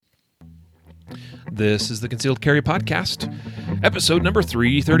This is the Concealed Carry Podcast, episode number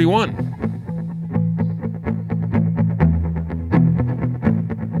 331.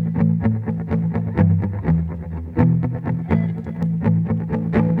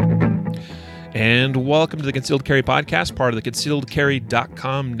 And welcome to the Concealed Carry Podcast, part of the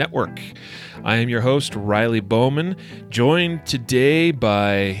ConcealedCarry.com network. I am your host, Riley Bowman, joined today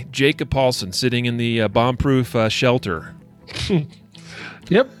by Jacob Paulson, sitting in the bomb-proof shelter.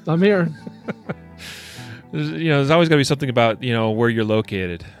 Yep, I'm here. There's always got to be something about, where you're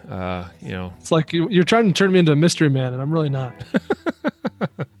located. It's like you're trying to turn me into a mystery man, and I'm really not.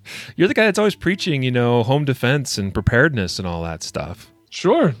 You're the guy that's always preaching, home defense and preparedness and all that stuff.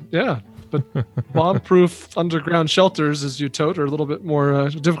 Sure, yeah. But bomb-proof underground shelters, as you tote, are a little bit more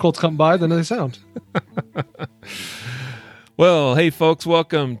difficult to come by than they sound. Well, hey, folks,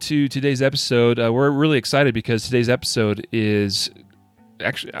 welcome to today's episode. We're really excited because today's episode is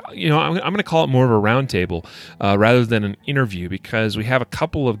actually, I'm going to call it more of a roundtable rather than an interview, because we have a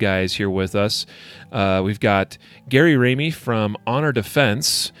couple of guys here with us. We've got Gary Ramey from Honor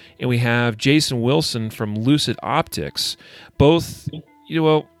Defense, and we have Jason Wilson from Lucid Optics. Both,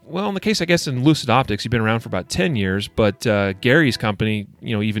 well, in the case, I guess, in Lucid Optics, you've been around for about 10 years, but Gary's company,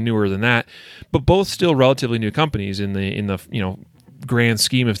 even newer than that, but both still relatively new companies in the grand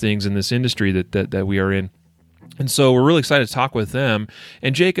scheme of things in this industry that we are in. And so we're really excited to talk with them.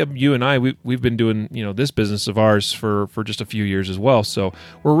 And Jacob, you and I, we've been doing, this business of ours for just a few years as well. So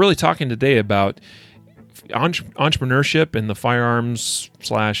we're really talking today about entrepreneurship in the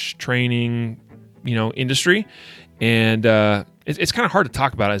firearms/training, industry. And it's kind of hard to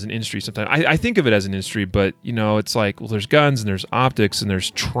talk about it as an industry sometimes. I think of it as an industry, but, it's like, well, there's guns and there's optics and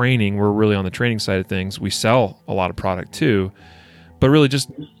there's training. We're really on the training side of things. We sell a lot of product too, but really just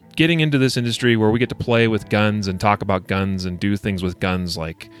getting into this industry where we get to play with guns and talk about guns and do things with guns,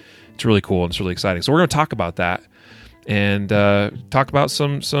 like, it's really cool and it's really exciting. So we're going to talk about that and talk about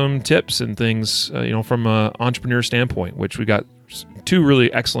some tips and things, from an entrepreneur standpoint, which we got two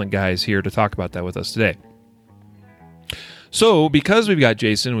really excellent guys here to talk about that with us today. So because we've got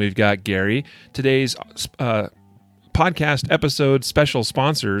Jason, we've got Gary, today's podcast episode special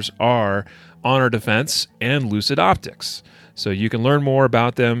sponsors are Honor Defense and Lucid Optics. So you can learn more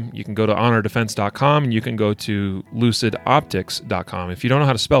about them. You can go to honordefense.com and you can go to lucidoptics.com. If you don't know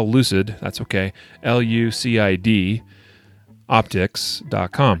how to spell lucid, that's okay. LUCID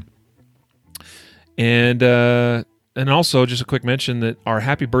optics.com. And also just a quick mention that our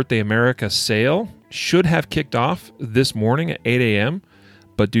Happy Birthday America sale should have kicked off this morning at 8 a.m.,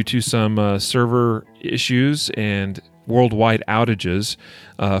 but due to some server issues and worldwide outages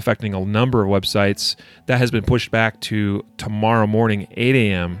affecting a number of websites, that has been pushed back to tomorrow morning, 8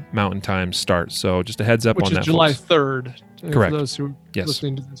 a.m. Mountain Time start. So just a heads up on that. Which is July 3rd. Correct. For those who are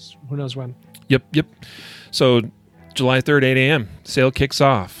listening to this, who knows when. Yep. So July 3rd, 8 a.m., sale kicks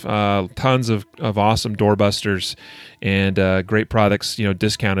off. Tons of awesome doorbusters and great products,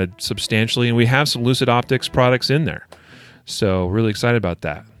 discounted substantially. And we have some Lucid Optics products in there. So really excited about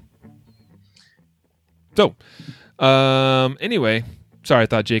that. So anyway, sorry, I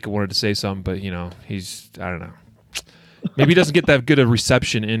thought Jacob wanted to say something, but, I don't know. Maybe he doesn't get that good a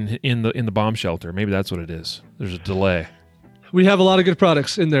reception in the bomb shelter. Maybe that's what it is. There's a delay. We have a lot of good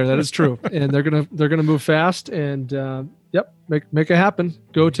products in there. That is true, and they're gonna move fast. And make it happen.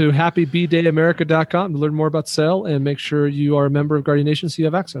 Go to happybdayamerica.com to learn more about the sale, and make sure you are a member of Guardian Nation so you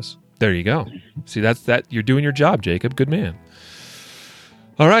have access. There you go. See, that's that. You're doing your job, Jacob. Good man.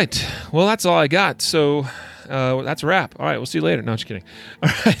 All right. Well, that's all I got. So that's a wrap. All right. We'll see you later. No, just kidding. All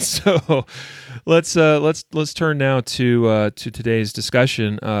right. So let's turn now to today's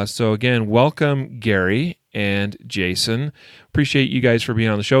discussion. So again, welcome Gary and Jason. Appreciate you guys for being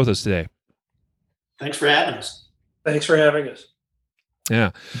on the show with us today. Thanks for having us. Thanks for having us.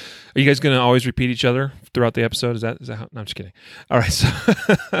 Yeah. Are you guys going to always repeat each other throughout the episode? Is that how? No, I'm just kidding. All right. So,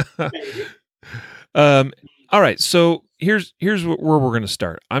 all right. So here's where we're going to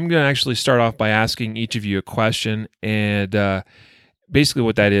start. I'm going to actually start off by asking each of you a question. And basically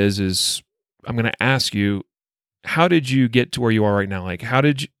what that is I'm going to ask you, how did you get to where you are right now? Like, how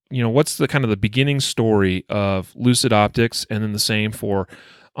did you, what's the kind of the beginning story of Lucid Optics, and then the same for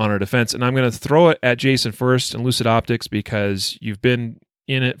Honor Defense? And I'm going to throw it at Jason first and Lucid Optics because you've been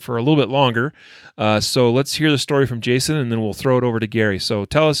in it for a little bit longer. So let's hear the story from Jason, and then we'll throw it over to Gary. So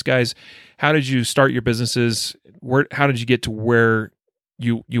tell us, guys, how did you start your businesses? How did you get to where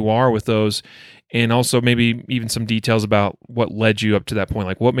you are with those? And also maybe even some details about what led you up to that point.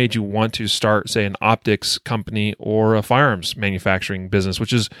 Like, what made you want to start, say, an optics company or a firearms manufacturing business?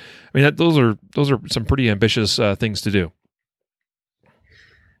 Which is, those are some pretty ambitious things to do.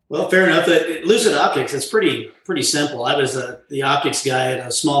 Well, fair enough. Lucid Optics, it's pretty simple. I was the optics guy at a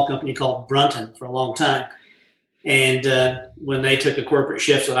small company called Brunton for a long time. And when they took a corporate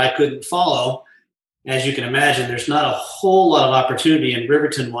shift that I couldn't follow, as you can imagine, there's not a whole lot of opportunity in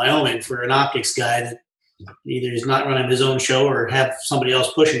Riverton, Wyoming for an optics guy that either is not running his own show or have somebody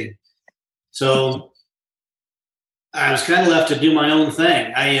else pushing him. So I was kind of left to do my own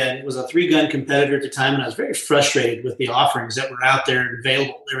thing. I was a 3-gun competitor at the time, and I was very frustrated with the offerings that were out there and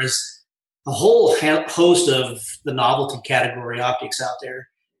available. There was a whole host of the novelty category optics out there,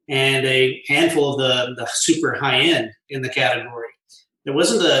 and a handful of the super high end in the category. There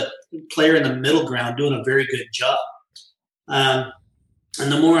wasn't a player in the middle ground doing a very good job. And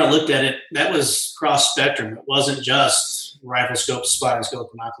the more I looked at it, that was cross spectrum. It wasn't just rifle scopes, spotting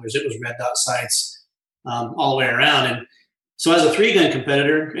scope, binoculars. It was red dot sights all the way around. And so as a 3-gun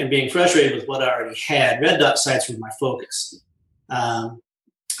competitor and being frustrated with what I already had, red dot sights were my focus.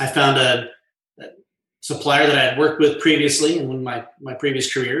 I found a supplier that I had worked with previously in my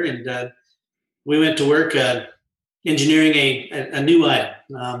previous career, and we went to work engineering a new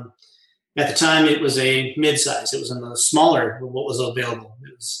item. At the time, it was a mid-size. It was in the smaller of what was available.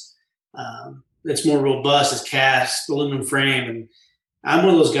 It was it's more robust. It's cast, aluminum frame, and I'm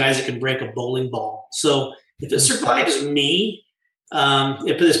one of those guys that can break a bowling ball. So if it survives me,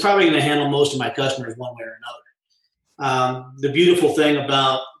 it's probably going to handle most of my customers one way or another. The beautiful thing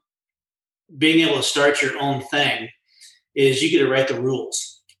about being able to start your own thing is you get to write the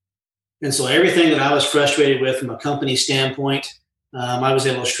rules. And so everything that I was frustrated with from a company standpoint, I was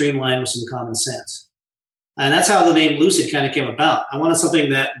able to streamline with some common sense. And that's how the name Lucid kind of came about. I wanted something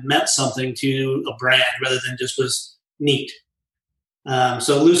that meant something to a brand rather than just was neat.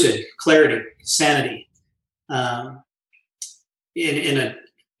 So Lucid, clarity, sanity. In a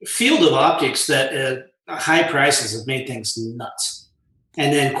field of optics that high prices have made things nuts.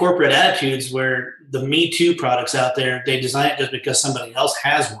 And then corporate attitudes where the Me Too products out there, they design it just because somebody else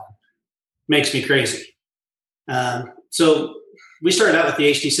has one. Makes me crazy. So we started out with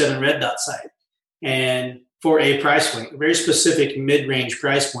the HD7 red dot sight, and for a price point, a very specific mid-range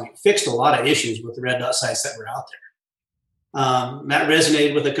price point, fixed a lot of issues with the red dot sights that were out there. That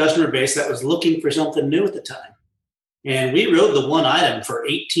resonated with a customer base that was looking for something new at the time. And we rode the one item for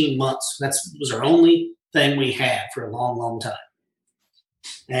 18 months. That was our only thing we had for a long, long time.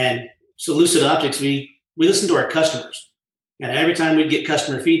 And so Lucid Optics, we listened to our customers. And every time we'd get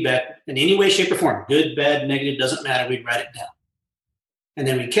customer feedback in any way, shape, or form, good, bad, negative, doesn't matter, we'd write it down. And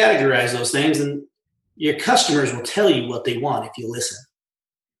then we categorize those things, and your customers will tell you what they want if you listen.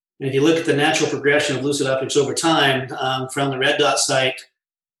 And if you look at the natural progression of Lucid Optics over time, from the red dot sight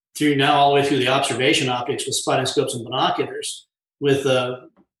through now all the way through the observation optics with spotting scopes and binoculars, with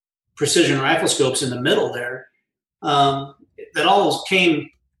precision rifle scopes in the middle there, that all came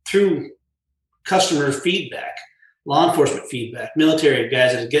through customer feedback, law enforcement feedback, military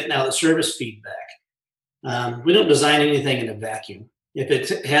guys that are getting out of the service feedback. We don't design anything in a vacuum. If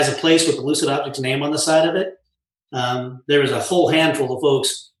it has a place with the Lucid Optics name on the side of it, there was a whole handful of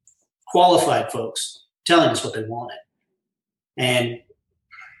folks, qualified folks, telling us what they wanted. And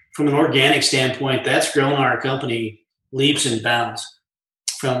from an organic standpoint, that's grown our company leaps and bounds.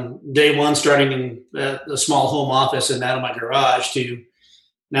 From day one, starting in a small home office and out of my garage, to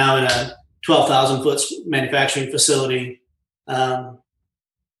now in a 12,000 foot manufacturing facility, to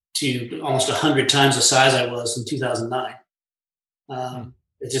almost 100 times the size I was in 2009.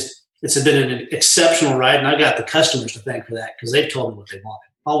 It's been an exceptional ride, and I got the customers to thank for that because they've told me what they wanted.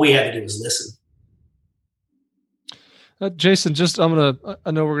 All we had to do was listen. Jason, I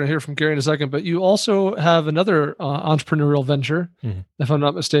know we're going to hear from Gary in a second, but you also have another entrepreneurial venture, if I'm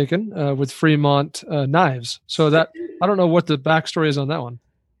not mistaken, with Fremont Knives. So that, I don't know what the backstory is on that one.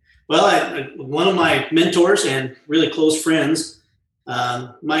 Well, one of my mentors and really close friends,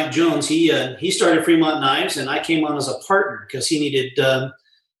 Mike Jones, he started Fremont Knives, and I came on as a partner because he needed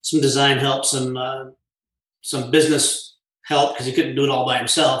some design help, some business help because he couldn't do it all by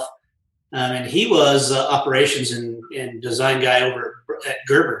himself. And he was operations and design guy over at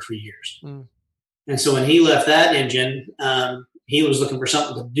Gerber for years. And so when he left that engine, he was looking for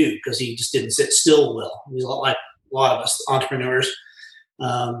something to do because he just didn't sit still well. He's like a lot of us entrepreneurs.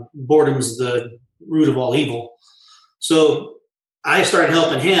 Boredom's the root of all evil. So I started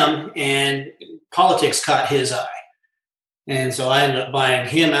helping him, and politics caught his eye. And so I ended up buying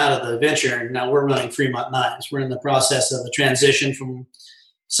him out of the venture, and now we're running Fremont Knives. We're in the process of a transition from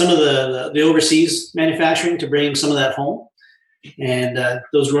some of the overseas manufacturing to bringing some of that home. And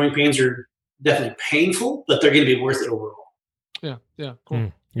those growing pains are definitely painful, but they're going to be worth it overall. Yeah,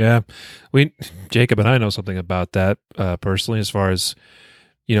 cool. Yeah. Jacob and I know something about that personally, as far as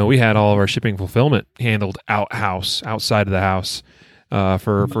we had all of our shipping fulfillment handled outside of the house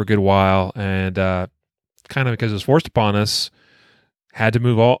for a good while, and kind of because it was forced upon us, had to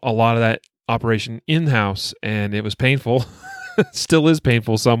move a lot of that operation in-house, and it was painful. Still is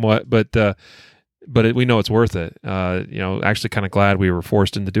painful somewhat, but we know it's worth it. Actually kind of glad we were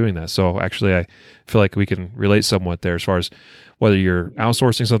forced into doing that. So actually I feel like we can relate somewhat there as far as whether you're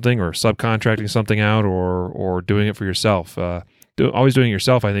outsourcing something or subcontracting something out or doing it for yourself. Always doing it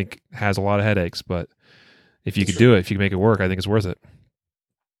yourself, I think, has a lot of headaches, but if you could do it, if you can make it work, I think it's worth it.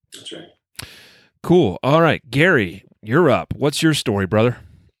 That's right. Cool. All right, Gary, you're up. What's your story, brother?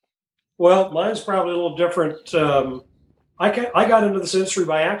 Well, mine's probably a little different. I got into this industry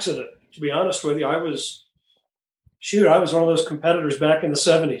by accident, to be honest with you. I was one of those competitors back in the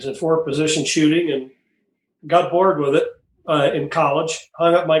 70s in forward position shooting and got bored with it in college,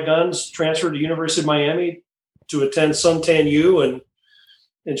 hung up my guns, transferred to University of Miami to attend Suntan U and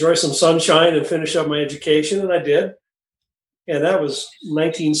enjoy some sunshine and finish up my education. And I did. And that was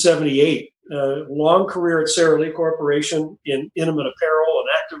 1978. Long career at Sara Lee Corporation in intimate apparel and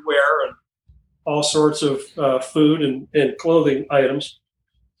activewear and all sorts of food and clothing items.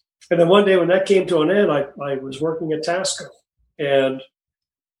 And then one day when that came to an end, I was working at Tasco, and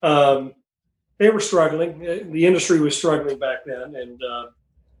they were struggling. The industry was struggling back then. And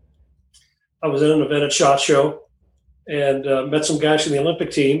I was at an event at SHOT Show and met some guys from the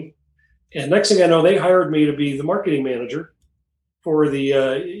Olympic team. And next thing I know, they hired me to be the marketing manager for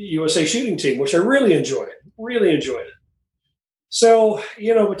the USA shooting team, which I really enjoyed it. So,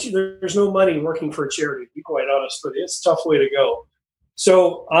 but there's no money working for a charity, to be quite honest, but it's a tough way to go.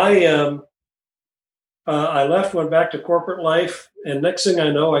 So I left, went back to corporate life. And next thing I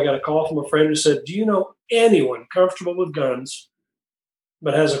know, I got a call from a friend who said, do you know anyone comfortable with guns,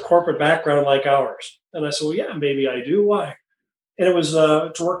 but has a corporate background like ours? And I said, well, yeah, maybe I do. Why? And it was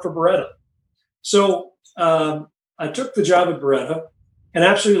to work for Beretta. So I took the job at Beretta and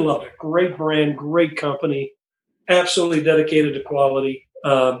absolutely loved it. Great brand, great company, absolutely dedicated to quality.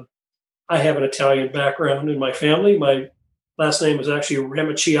 I have an Italian background in my family. My last name is actually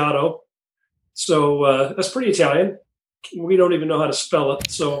Ramacciato. So that's pretty Italian. We don't even know how to spell it.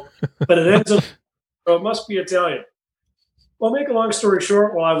 So, but it ends up, so it must be Italian. Well, make a long story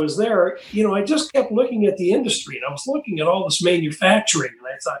short, while I was there, I just kept looking at the industry, and I was looking at all this manufacturing, and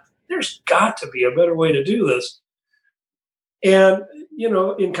I thought, there's got to be a better way to do this. And,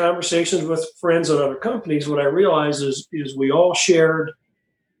 in conversations with friends at other companies, what I realized is we all shared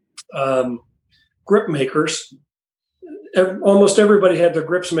grip makers. Almost everybody had their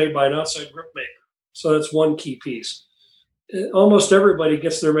grips made by an outside grip maker. So that's one key piece. Almost everybody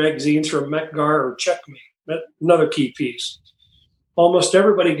gets their magazines from Mec-Gar or Checkmate. That's another key piece. Almost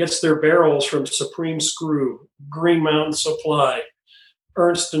everybody gets their barrels from Supreme Screw, Green Mountain Supply,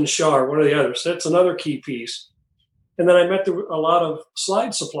 Ernst & Shaw, one of the others. That's another key piece. And then I met a lot of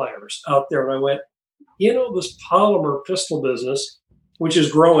slide suppliers out there, and I went, this polymer pistol business, which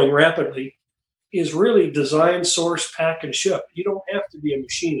is growing rapidly, is really design, source, pack, and ship. You don't have to be a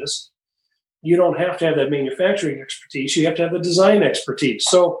machinist. You don't have to have that manufacturing expertise. You have to have the design expertise.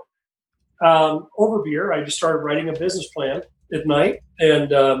 So over beer, I just started writing a business plan at night. And,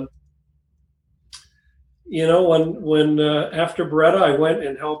 when after Beretta, I went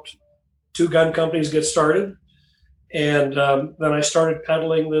and helped 2 gun companies get started. And then I started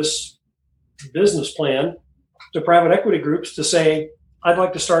peddling this business plan to private equity groups to say, I'd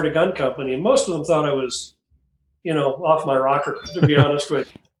like to start a gun company. And most of them thought I was, off my rocker, to be honest with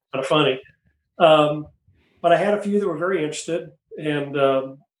you. Kind of funny. But I had a few that were very interested. And,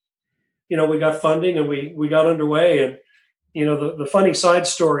 we got funding and we got underway. And, the funny side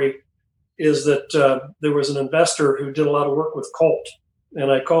story is that there was an investor who did a lot of work with Colt.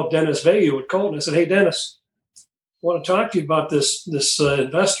 And I called Dennis Vayu at Colt and I said, hey, Dennis, I want to talk to you about this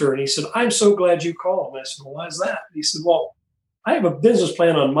investor. And he said, I'm so glad you called. And I said, well, why is that? And he said, well, I have a business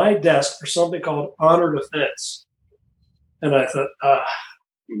plan on my desk for something called Honor Defense. And I thought,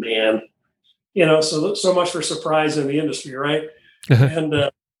 man, so much for surprise in the industry, right? And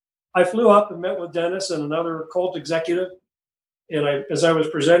I flew up and met with Dennis and another Colt executive. And as I was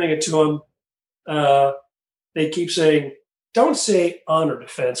presenting it to him, they keep saying, don't say Honor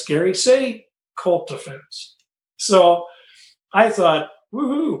Defense, Gary, say Colt Defense. So I thought,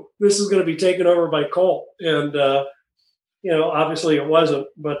 woohoo, this is going to be taken over by Colt. And, obviously it wasn't,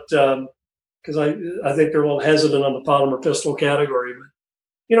 but because I think they're a little hesitant on the polymer pistol category.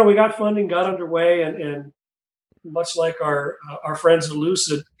 But, we got funding, got underway, and much like our friends at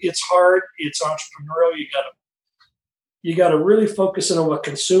Lucid, it's hard, it's entrepreneurial. You got to really focus in on what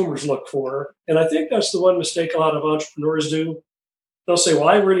consumers look for. And I think that's the one mistake a lot of entrepreneurs do. they'll say, well,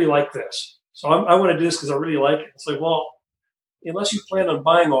 I really like this. So I want to do this because I really like it. It's like, well, unless you plan on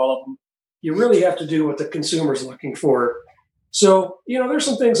buying all of them, you really have to do what the consumer's looking for. So, there's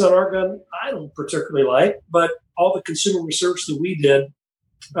some things on our gun I don't particularly like, but all the consumer research that we did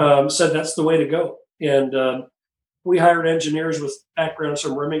said that's the way to go. And we hired engineers with backgrounds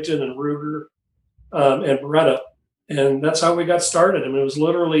from Remington and Ruger and Beretta. And that's how we got started. I mean, it was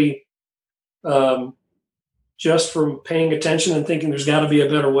literally just from paying attention and thinking there's got to be a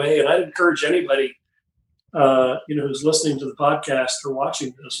better way. And I'd encourage anybody, who's listening to the podcast or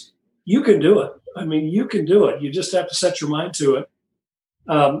watching this, you can do it. I mean, you can do it. You just have to set your mind to it.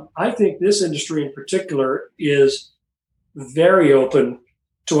 I think this industry in particular is very open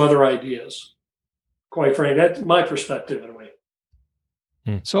to other ideas. Quite frankly, that's my perspective anyway.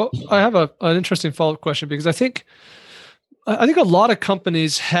 So I have an interesting follow-up question, because I think a lot of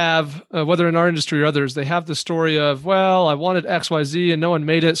companies have, whether in our industry or others, they have the story of, well, I wanted X, Y, Z, and no one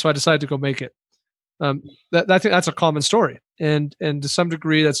made it, so I decided to go make it. I think that's a common story, and to some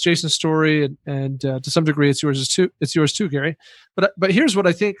degree, that's Jason's story, and to some degree, it's yours too. It's yours too, Gary. But here's what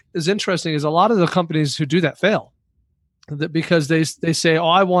I think is interesting: is a lot of the companies who do that fail, because they say, oh,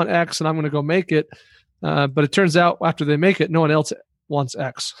 I want X, and I'm going to go make it, but it turns out after they make it, no one else wants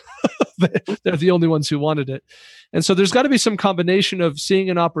X. They're the only ones who wanted it. And so there's got to be some combination of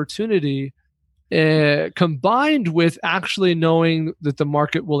seeing an opportunity combined with actually knowing that the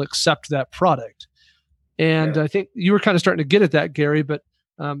market will accept that product. And I think you were kind of starting to get at that, Gary, but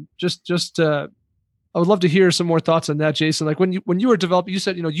I would love to hear some more thoughts on that, Jason. Like when you were developing, you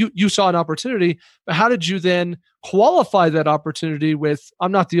said, you saw an opportunity, but how did you then qualify that opportunity with,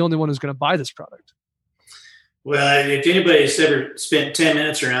 I'm not the only one who's going to buy this product? Well, if anybody's ever spent 10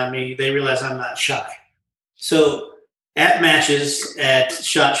 minutes around me, they realize I'm not shy. So at matches, at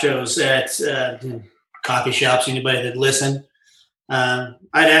SHOT Shows, at coffee shops, anybody that listen, I'd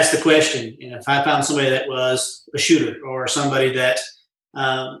ask the question, if I found somebody that was a shooter or somebody that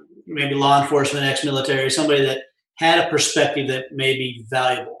maybe law enforcement, ex-military, somebody that had a perspective that may be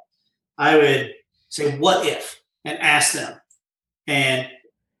valuable, I would say, what if, and ask them. And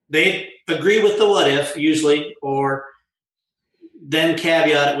they agree with the what if usually, or then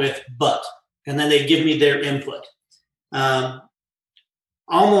caveat it with but, and then they give me their input.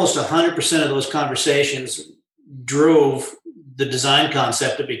 Almost 100% of those conversations drove the design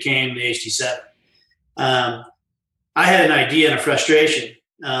concept that became the HD7. I had an idea and a frustration.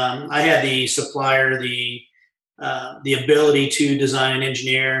 I had the supplier, the ability to design and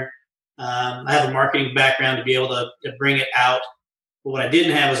engineer. I have a marketing background to be able to bring it out. But what I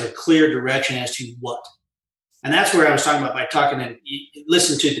didn't have was a clear direction as to what. And that's where I was talking about by talking and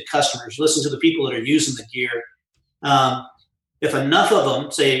listen to the customers, listen to the people that are using the gear. If enough of them,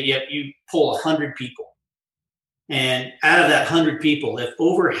 say you pull 100 people, and out of that 100 people, if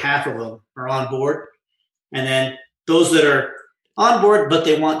over half of them are on board, and then those that are on board but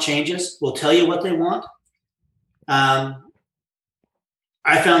they want changes will tell you what they want.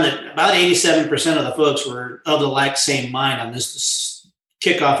 I found that about 87% of the folks were of the same mind on this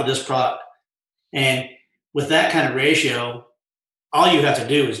kickoff of this product. And with that kind of ratio, all you have to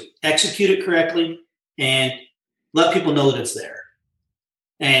do is execute it correctly and let people know that it's there.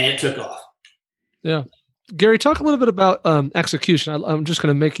 And it took off. Yeah. Gary, talk a little bit about execution. I'm just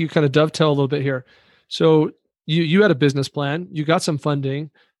going to make you kind of dovetail a little bit here. So you had a business plan, you got some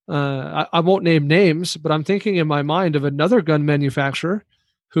funding. I won't name names, but I'm thinking in my mind of another gun manufacturer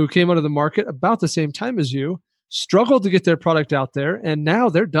who came out of the market about the same time as you, struggled to get their product out there, and now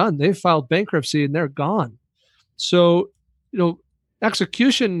they're done. They've filed bankruptcy and they're gone. So,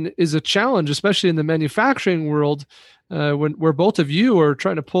 execution is a challenge, especially in the manufacturing world, where both of you are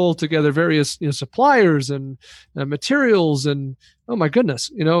trying to pull together various suppliers and materials, and oh my goodness,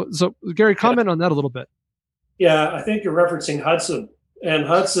 So, Gary, comment on that a little bit. Yeah, I think you're referencing Hudson, and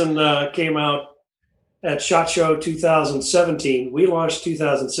Hudson came out at SHOT Show 2017. We launched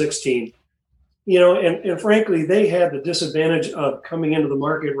 2016. And frankly, they had the disadvantage of coming into the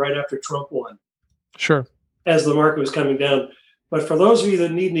market right after Trump won. Sure. As the market was coming down. But for those of you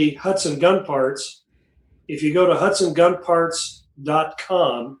that need any Hudson gun parts, if you go to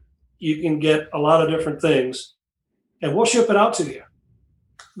hudsongunparts.com, you can get a lot of different things, and we'll ship it out to you.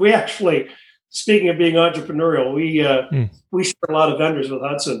 We actually, speaking of being entrepreneurial, we share a lot of vendors with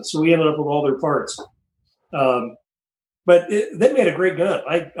Hudson, so we ended up with all their parts. But they made a great gun.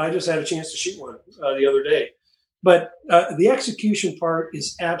 I just had a chance to shoot one the other day. But the execution part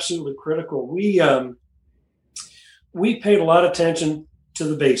is absolutely critical. We paid a lot of attention to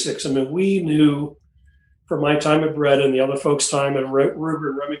the basics. I mean, we knew from my time at Beretta and the other folks' time at Ruger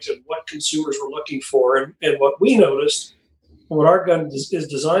and Remington what consumers were looking for. And what we noticed what our gun is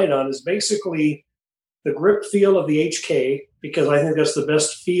designed on is basically the grip feel of the HK, because I think that's the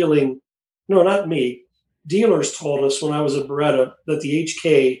best feeling. No, not me. Dealers told us when I was at Beretta that the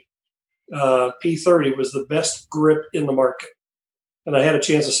HK P30 was the best grip in the market. And I had a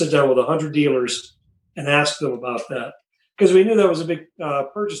chance to sit down with 100 dealers and ask them about that, because we knew that was a big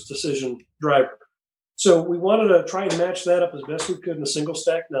purchase decision driver. So we wanted to try and match that up as best we could in a single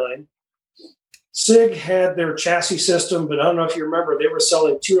stack 9. SIG had their chassis system, but I don't know if you remember, they were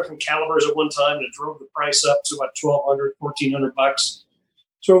selling 2 different calibers at one time, and it drove the price up to about $1,200, $1,400.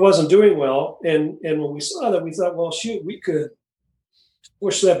 So it wasn't doing well. And when we saw that, we thought, well, shoot, we could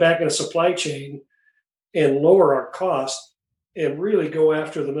push that back in a supply chain and lower our cost and really go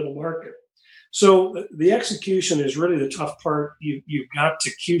after the middle market. So the execution is really the tough part. You've got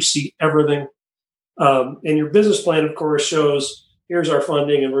to QC everything. And your business plan, of course, shows here's our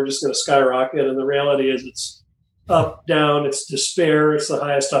funding and we're just going to skyrocket. And the reality is it's up, down, it's despair, it's the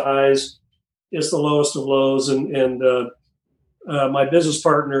highest of highs, it's the lowest of lows. And my business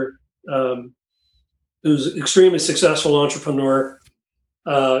partner, who's an extremely successful entrepreneur,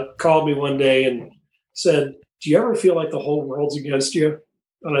 called me one day and said, do you ever feel like the whole world's against you?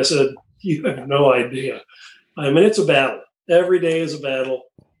 And I said, you have no idea. I mean, it's a battle. Every day is a battle.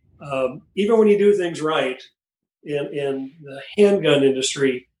 Even when you do things right, in the handgun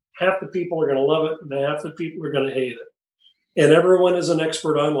industry, half the people are going to love it and half the people are going to hate it. And everyone is an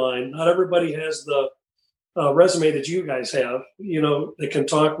expert online. Not everybody has the resume that you guys have. You know, they can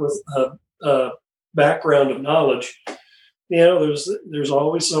talk with a background of knowledge. You know, there's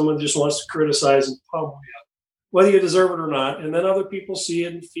always someone who just wants to criticize and pummel you, whether you deserve it or not. And then other people see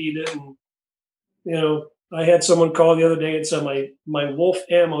it and feed it. And, you know, I had someone call the other day and said, my Wolf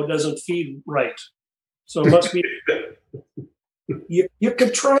ammo doesn't feed right. So it must be, you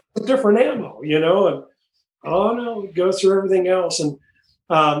could try a different ammo, you know, and oh no, it goes through everything else. And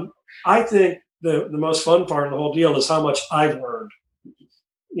I think the most fun part of the whole deal is how much I've learned.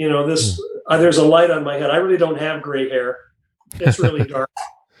 You know, there's a light on my head. I really don't have gray hair. It's really dark,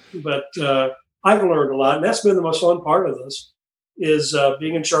 but I've learned a lot. And that's been the most fun part of this is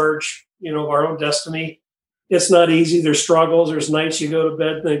being in charge, you know, of our own destiny. It's not easy. There's struggles. There's nights you go to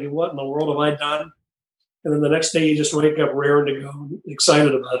bed thinking, what in the world have I done? And then the next day you just wake up raring to go,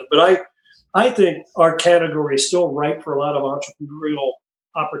 excited about it. But I think our category is still ripe for a lot of entrepreneurial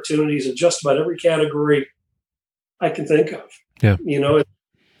opportunities in just about every category I can think of. Yeah. You know,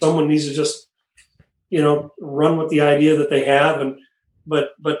 someone needs to just, you know, run with the idea that they have, but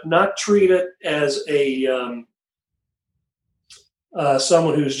not treat it as a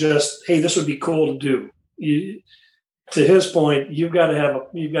someone who's just, hey, this would be cool to do. To his point, you've got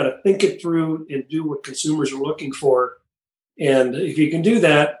to think it through and do what consumers are looking for. And if you can do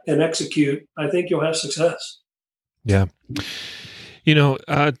that and execute, I think you'll have success. Yeah. You know,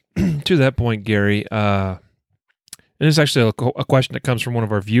 to that point, Gary, and this is actually a question that comes from one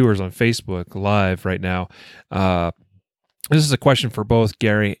of our viewers on Facebook Live right now. This is a question for both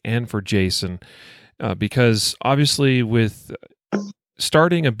Gary and for Jason, because obviously with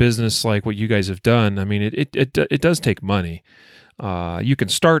starting a business like what you guys have done, I mean, it does take money. You can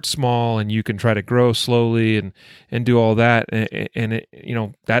start small and you can try to grow slowly and do all that, and it, you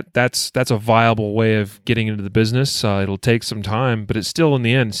know, that's a viable way of getting into the business. It'll take some time, but it's still in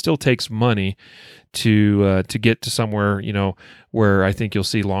the end still takes money to get to somewhere, you know, where I think you'll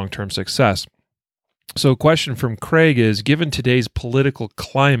see long-term success. So a question from Craig is, given today's political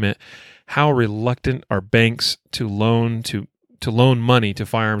climate, how reluctant are banks to loan money to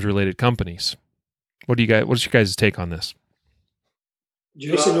firearms related companies? What's your guys' take on this?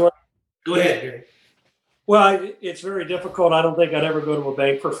 Jason, go ahead, Gary. Well, it's very difficult. I don't think I'd ever go to a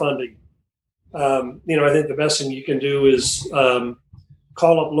bank for funding. You know, I think the best thing you can do is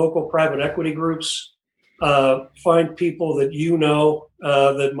call up local private equity groups, find people that you know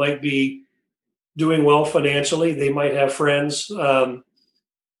that might be doing well financially. They might have friends.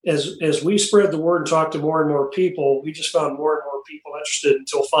 As we spread the word and talked to more and more people, we just found more and more people interested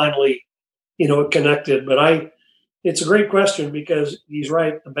until finally, you know, it connected. But it's a great question because he's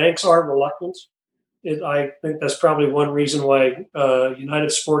right. The banks are reluctant. I think that's probably one reason why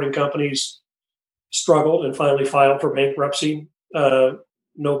United Sporting Companies struggled and finally filed for bankruptcy.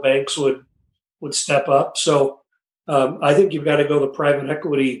 No banks would step up. So I think you've got to go the private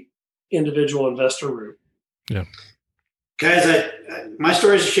equity individual investor route. Yeah. Guys, my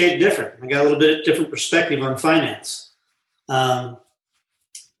story is a shade different. I got a little bit different perspective on finance. I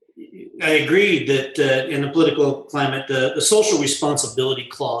agree that in the political climate, the social responsibility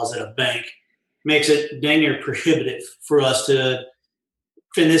clause at a bank makes it dang near prohibitive for us in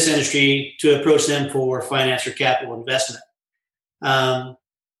this industry to approach them for finance or capital investment. I'm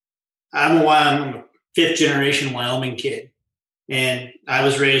a fifth generation Wyoming kid, and I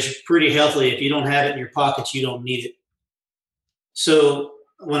was raised pretty healthy. If you don't have it in your pockets, you don't need it. So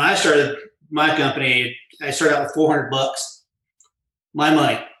when I started my company, I started out with $400, my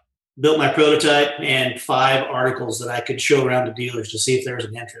money, built my prototype and 5 articles that I could show around to dealers to see if there was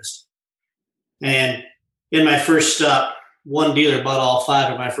an interest. And in my first stop, one dealer bought all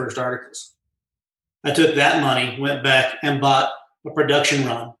 5 of my first articles. I took that money, went back and bought a production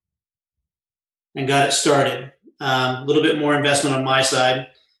run and got it started. A little bit more investment on my side.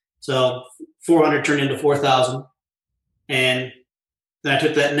 So 400 turned into 4,000. And then I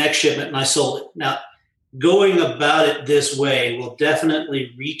took that next shipment and I sold it. Now, going about it this way will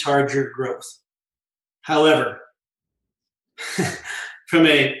definitely retard your growth. However, from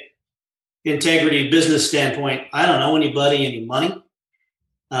a integrity business standpoint, I don't owe anybody any money.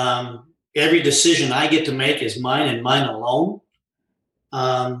 Every decision I get to make is mine and mine alone.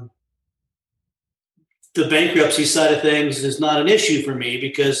 The bankruptcy side of things is not an issue for me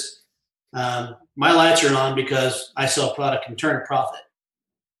because my lights are on because I sell product and turn a profit.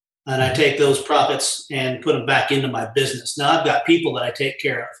 And I take those profits and put them back into my business. Now I've got people that I take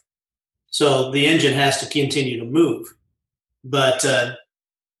care of. So the engine has to continue to move. But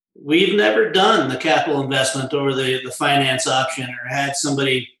we've never done the capital investment or the finance option or had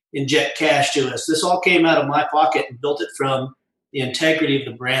somebody inject cash to us. This all came out of my pocket and built it from the integrity of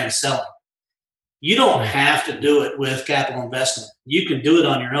the brand selling. You don't have to do it with capital investment. You can do it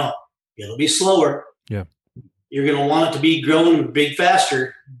on your own. It'll be slower. Yeah. You're going to want it to be growing big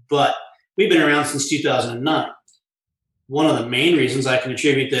faster, but we've been around since 2009. One of the main reasons I can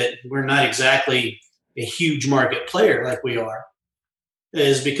attribute that we're not exactly a huge market player like we are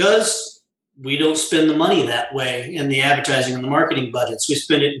is because we don't spend the money that way in the advertising and the marketing budgets. We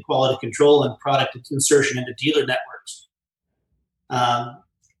spend it in quality control and product insertion into dealer networks.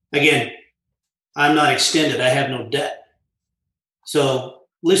 Again, I'm not extended. I have no debt. So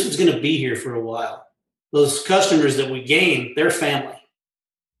Listman's going to be here for a while. Those customers that we gain, they're family.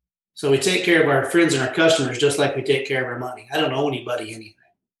 So we take care of our friends and our customers just like we take care of our money. I don't owe anybody anything.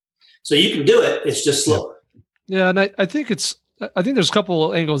 So you can do it. It's just slower. Yeah, and I think there's a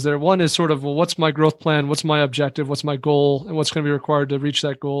couple of angles there. One is sort of, well, what's my growth plan? What's my objective? What's my goal? And what's going to be required to reach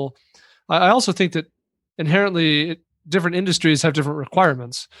that goal? I also think that inherently different industries have different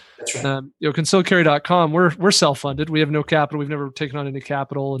requirements. That's right. ConcealCarry.com, we're self-funded. We have no capital. We've never taken on any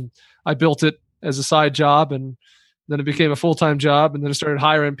capital. And I built it as a side job, and then it became a full-time job, and then I started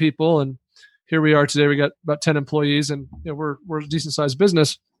hiring people. And here we are today. We got about 10 employees, and we're a decent-sized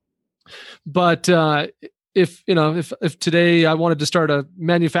business. But if today I wanted to start a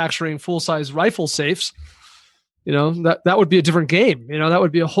manufacturing full-size rifle safes, that would be a different game. That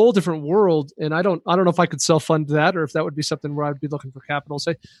would be a whole different world. And I don't know if I could self-fund that or if that would be something where I'd be looking for capital.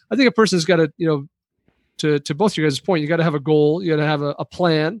 So I think a person's got to, to both you guys' point, you got to have a goal, you got to have a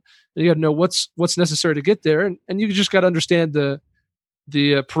plan, and you got to know what's necessary to get there. And you just got to understand the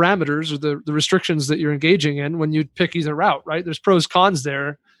parameters or the restrictions that you're engaging in when you pick either route, right? There's pros, cons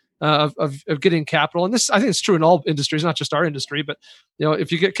there. Of getting capital. And this, I think it's true in all industries, not just our industry, but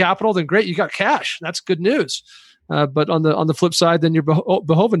if you get capital, then great, you got cash. That's good news. But on the flip side, then you're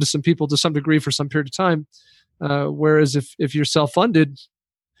beholden to some people to some degree for some period of time. Whereas if you're self-funded,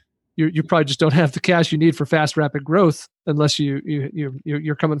 you probably just don't have the cash you need for fast, rapid growth unless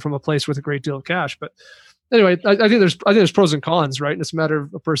you're coming from a place with a great deal of cash. But anyway, I think there's pros and cons, right? And it's a matter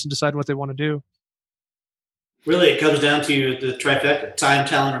of a person deciding what they want to do. Really, it comes down to the trifecta: time,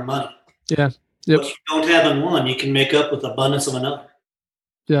 talent, or money. Yeah. Yep. What you don't have in one, you can make up with abundance of another.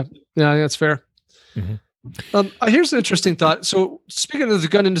 Yeah, that's fair. Mm-hmm. Here's an interesting thought. So speaking of the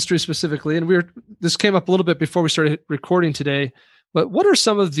gun industry specifically, and this came up a little bit before we started recording today, but what are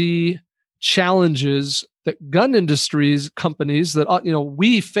some of the challenges that gun industries, companies that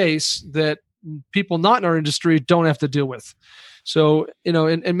we face that people not in our industry don't have to deal with? So,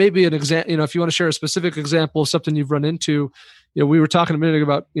 and maybe an example, if you want to share a specific example of something you've run into, we were talking a minute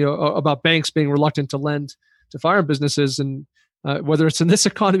about banks being reluctant to lend to firearm businesses, and whether it's in this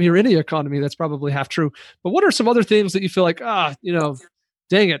economy or any economy, that's probably half true. But what are some other things that you feel like,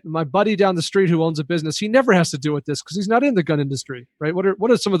 dang it, my buddy down the street who owns a business, he never has to deal with this because he's not in the gun industry, right? What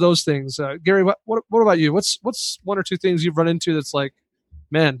are some of those things? Gary, what about you? What's one or two things you've run into that's like,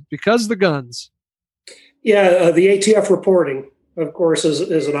 man, because the guns? Yeah, the ATF reporting, of course,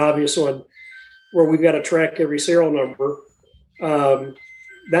 is an obvious one where we've got to track every serial number.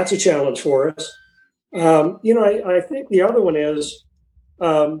 That's a challenge for us. I think the other one is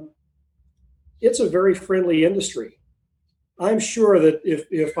it's a very friendly industry. I'm sure that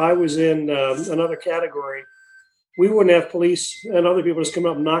if I was in another category, we wouldn't have police and other people just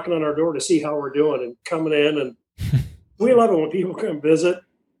coming up knocking on our door to see how we're doing and coming in. And we love it when people come visit,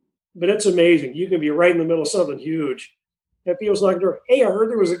 but it's amazing. You can be right in the middle of something huge. And people's knocking on the door, hey, I heard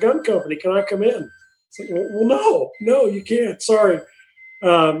there was a gun company. Can I come in? It's like, well, no, you can't. Sorry.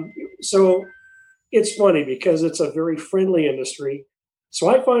 So it's funny because it's a very friendly industry. So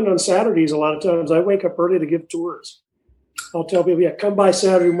I find on Saturdays, a lot of times I wake up early to give tours. I'll tell people, yeah, come by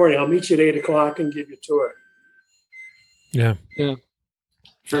Saturday morning. I'll meet you at 8:00 and give you a tour. Yeah.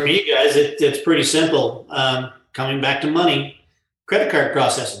 For me, guys, it's pretty simple. Coming back to money, credit card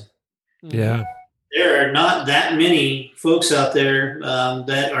processing. Yeah. There are not that many folks out there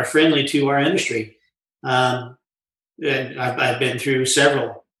that are friendly to our industry. And I've been through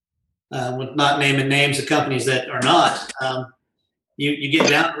several, with not naming names of companies that are not. You get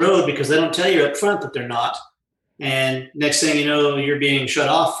down the road because they don't tell you up front that they're not. And next thing you know, you're being shut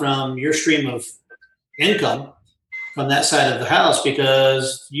off from your stream of income from that side of the house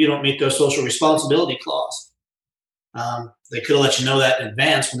because you don't meet their social responsibility clause. They could have let you know that in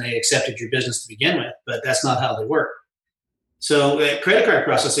advance when they accepted your business to begin with, but that's not how they work. So credit card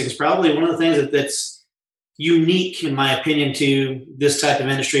processing is probably one of the things that's unique, in my opinion, to this type of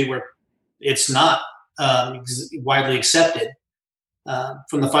industry where it's not widely accepted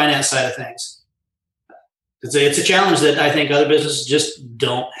from the finance side of things. It's a challenge that I think other businesses just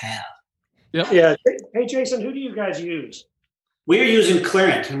don't have. Yep. Yeah. Hey, Jason, who do you guys use? We are using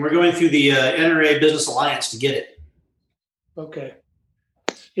Clarent, and we're going through the NRA Business Alliance to get it. Okay.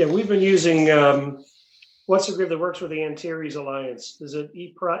 Yeah, we've been using what's the group that works with the Antares Alliance? Is it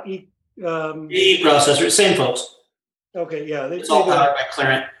E-Processor, same folks. Okay, yeah. It's all powered by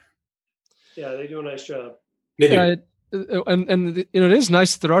Clarent. Yeah, they do a nice job. They do. And it is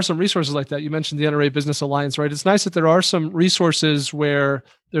nice that there are some resources like that. You mentioned the NRA Business Alliance, right? It's nice that there are some resources where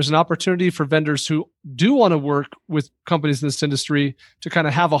there's an opportunity for vendors who do want to work with companies in this industry to kind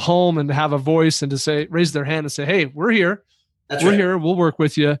of have a home and have a voice and to say, raise their hand and say, hey, we're here. That's we're right. here. We'll work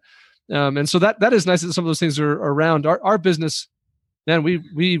with you. And so that is nice that some of those things are around. Our business, man,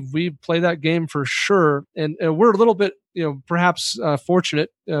 we play that game for sure. And we're a little bit, perhaps fortunate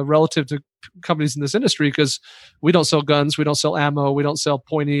relative to companies in this industry because we don't sell guns, we don't sell ammo, we don't sell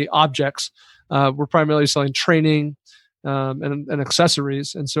pointy objects. We're primarily selling training and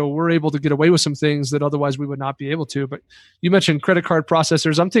accessories, and so we're able to get away with some things that otherwise we would not be able to. But you mentioned credit card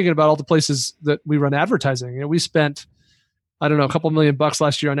processors. I'm thinking about all the places that we run advertising. We spent, I don't know, a couple $1 million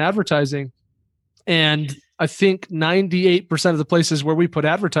last year on advertising, and I think 98% of the places where we put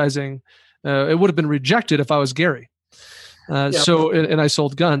advertising, it would have been rejected if I was Gary. So I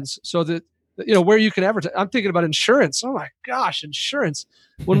sold guns. So that where you can advertise. I'm thinking about insurance. Oh my gosh, insurance.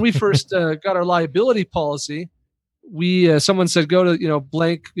 When we first got our liability policy, someone said go to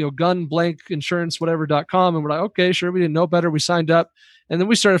blank gun blank insurance whatever.com, and we're like, okay, sure. We didn't know better. We signed up, and then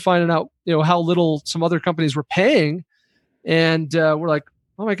we started finding out how little some other companies were paying, and we're like,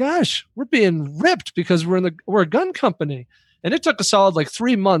 oh my gosh, we're being ripped because we're a gun company. And it took a solid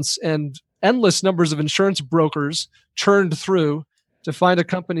 3 months and endless numbers of insurance brokers churned through to find a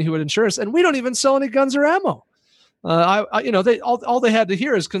company who would insure us. And we don't even sell any guns or ammo. All they had to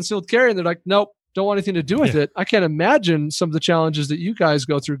hear is concealed carry, and they're like, nope, don't want anything to do with it. I can't imagine some of the challenges that you guys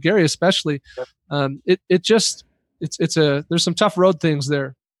go through, Gary, especially. There's some tough road things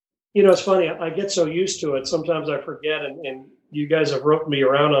there. It's funny. I get so used to it. Sometimes I forget, and you guys have roped me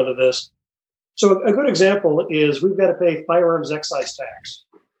around onto this. So a good example is we've got to pay firearms excise tax.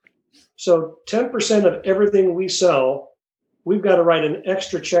 So 10% of everything we sell, we've got to write an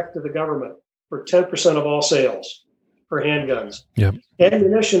extra check to the government for 10% of all sales for handguns. Yep.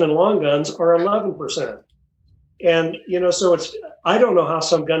 Ammunition and long guns are 11%. And, so I don't know how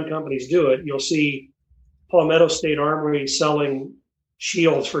some gun companies do it. You'll see Palmetto State Armory selling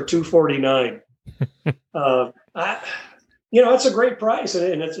shields for $249. It's a great price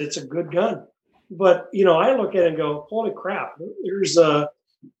and it's a good gun. But, I look at it and go, holy crap, there's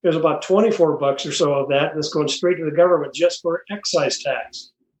about $24 or so of that that's going straight to the government just for excise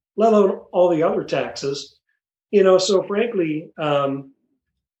tax, let alone all the other taxes. So frankly,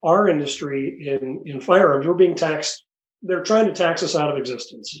 our industry in firearms, we're being taxed. They're trying to tax us out of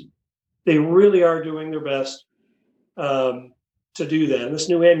existence. They really are doing their best to do that. And this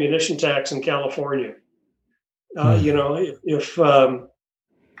new ammunition tax in California,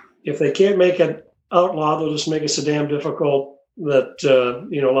 if they can't make it outlaw, they'll just make it so damn difficult that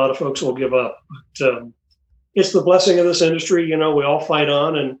a lot of folks will give up. But it's the blessing of this industry. We all fight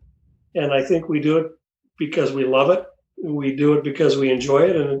on, and I think we do it because we love it. We do it because we enjoy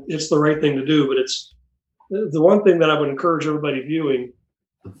it, and it's the right thing to do. But it's the one thing that I would encourage everybody viewing.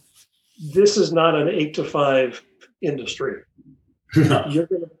 This is not an 8 to 5 industry. It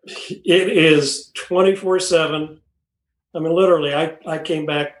is 24/7. I mean, literally, I came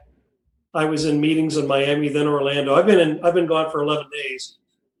back. I was in meetings in Miami, then Orlando. I've been gone for 11 days,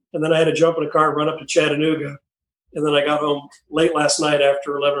 and then I had to jump in a car, run up to Chattanooga, and then I got home late last night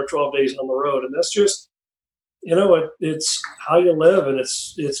after 11 or 12 days on the road. And that's just, it's how you live, and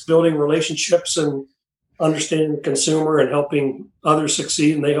it's building relationships and understanding the consumer and helping others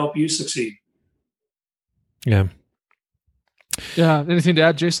succeed, and they help you succeed. Yeah. Yeah. Anything to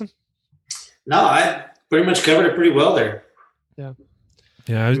add, Jason? No, I pretty much covered it pretty well there. Yeah.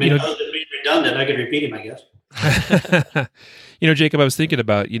 Yeah. Other than being redundant, I could repeat him, I guess. Jacob, I was thinking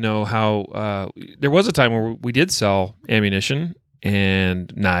about, how there was a time where we did sell ammunition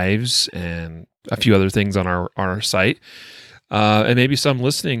and knives and a few other things on our site. And maybe some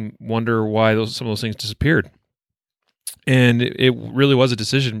listening wonder why some of those things disappeared. And it really was a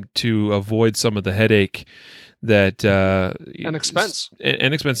decision to avoid some of the headache that and expense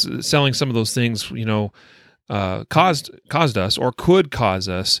selling some of those things, caused us or could cause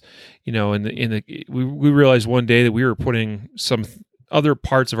us, we realized one day that we were putting some other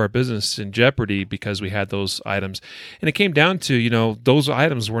parts of our business in jeopardy because we had those items. And it came down to, those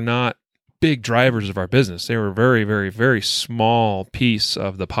items were not big drivers of our business. They were a very, very, very small piece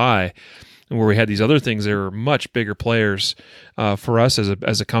of the pie. And where we had these other things, they were much bigger players for us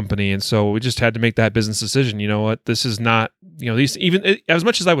as a company. And so we just had to make that business decision. You know what? This is not, these, even as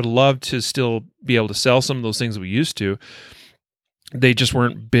much as I would love to still be able to sell some of those things that we used to, they just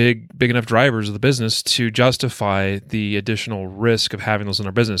weren't big enough drivers of the business to justify the additional risk of having those in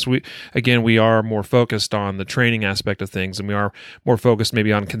our business. We are more focused on the training aspect of things, and we are more focused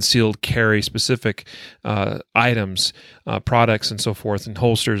maybe on concealed carry specific items, products, and so forth, and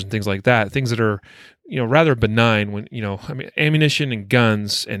holsters and things like that. Things that are, rather benign when, ammunition and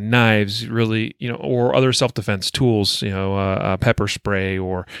guns and knives really, or other self-defense tools, pepper spray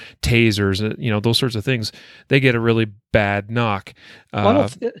or tasers, those sorts of things, they get a really bad knock. I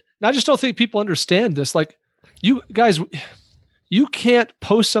just don't think people understand this. Like, you guys, you can't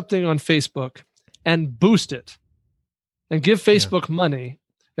post something on Facebook and boost it and give Facebook money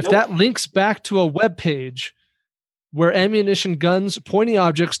if that links back to a web page where ammunition, guns, pointy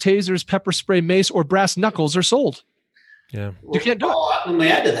objects, tasers, pepper spray, mace, or brass knuckles are sold. Yeah. You can't do it. Let me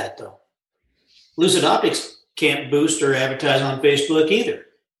add to that, though. Lucid Optics can't boost or advertise on Facebook either.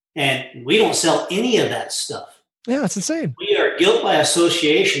 And we don't sell any of that stuff. Yeah, it's insane. We are guilt by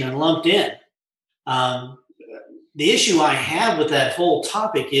association and lumped in. The issue I have with that whole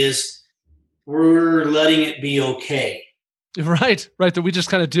topic is we're letting it be okay. Right. That we just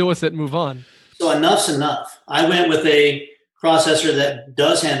kind of deal with it and move on. So enough's enough. I went with a processor that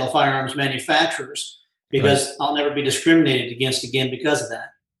does handle firearms manufacturers because I'll never be discriminated against again because of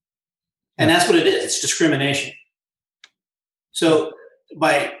that. And that's what it is. It's discrimination. So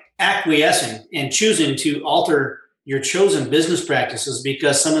by acquiescing and choosing to alter your chosen business practices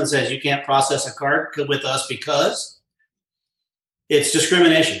because someone says you can't process a card with us because it's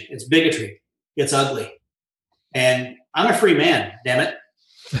discrimination. It's bigotry. It's ugly. And I'm a free man, damn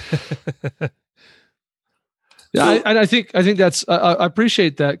it. Yeah, I think that's I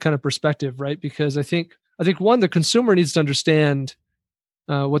appreciate that kind of perspective, right? Because I think one, the consumer needs to understand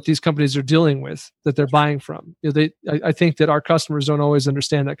what these companies are dealing with that they're buying from. I think that our customers don't always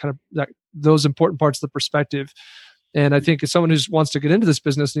understand those important parts of the perspective. And I think as someone who wants to get into this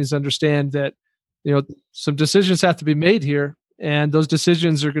business needs to understand that some decisions have to be made here, and those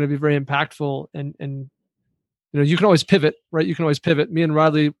decisions are going to be very impactful. And you can always pivot, right? You can always pivot. Me and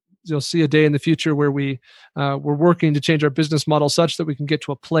Riley, see a day in the future where we're working to change our business model such that we can get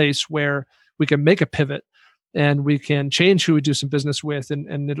to a place where we can make a pivot and we can change who we do some business with,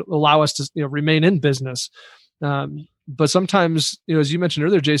 and it'll allow us to remain in business. But sometimes, as you mentioned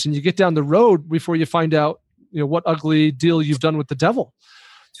earlier, Jason, you get down the road before you find out what ugly deal you've done with the devil.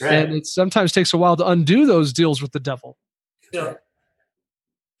 That's right. And it sometimes takes a while to undo those deals with the devil. Yeah.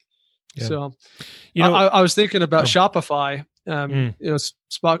 So I was thinking about Shopify.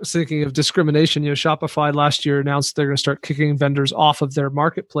 Thinking of discrimination. Shopify last year announced they're going to start kicking vendors off of their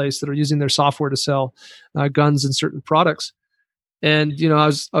marketplace that are using their software to sell guns and certain products. And I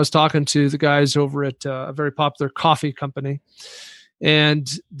was talking to the guys over at a very popular coffee company, and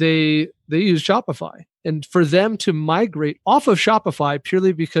they use Shopify. And for them to migrate off of Shopify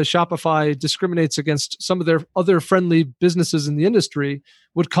purely because Shopify discriminates against some of their other friendly businesses in the industry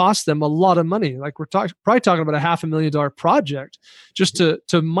would cost them a lot of money. Like we're probably talking about a $500,000 project just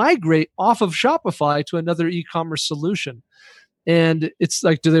to migrate off of Shopify to another e-commerce solution. And it's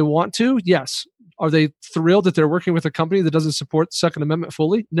like, do they want to? Yes. Are they thrilled that they're working with a company that doesn't support the Second Amendment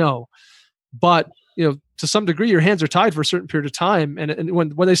fully? No. But to some degree, your hands are tied for a certain period of time. And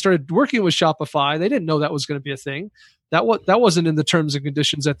when they started working with Shopify, they didn't know that was going to be a thing. That wasn't in the terms and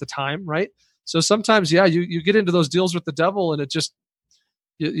conditions at the time, right? So sometimes, you get into those deals with the devil, and it just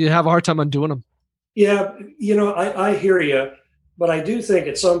you have a hard time undoing them. Yeah, I hear you, but I do think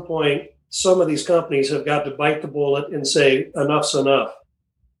at some point some of these companies have got to bite the bullet and say enough's enough.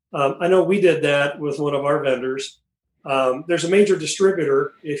 I know we did that with one of our vendors. There's a major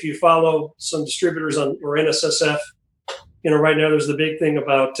distributor. If you follow some distributors or NSSF, right now there's the big thing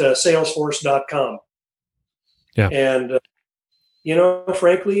about Salesforce.com. Yeah. And,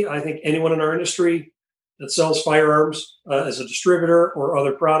 frankly, I think anyone in our industry that sells firearms as a distributor or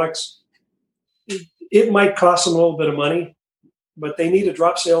other products, it might cost them a little bit of money, but they need to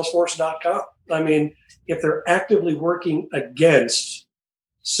drop Salesforce.com. I mean, if they're actively working against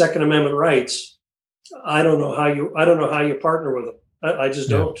Second Amendment rights, I don't know how you partner with them. I just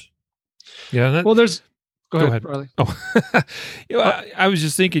don't. Yeah. Well, go ahead. Riley. Oh, I was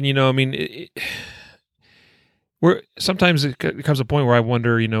just thinking, sometimes it comes a point where I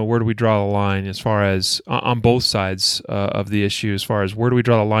wonder, where do we draw the line as far as on both sides of the issue, as far as where do we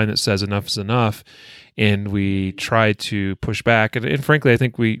draw the line that says enough is enough, and we try to push back. And frankly, I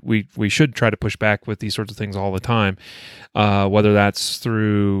think we should try to push back with these sorts of things all the time, whether that's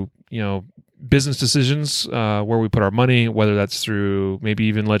through, business decisions where we put our money, whether that's through maybe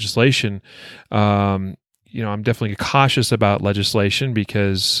even legislation. I'm definitely cautious about legislation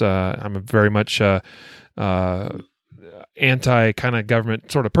because I'm a very much anti kind of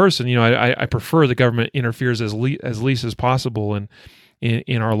government sort of person. I prefer the government interferes as least as possible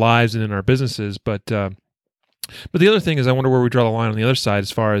in our lives and in our businesses. But the other thing is, I wonder where we draw the line on the other side as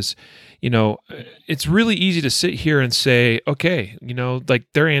far as, it's really easy to sit here and say, okay, like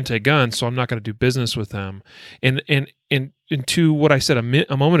they're anti-gun, so I'm not going to do business with them. And to what I said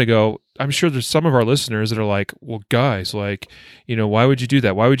a moment ago, I'm sure there's some of our listeners that are like, well, guys, like, why would you do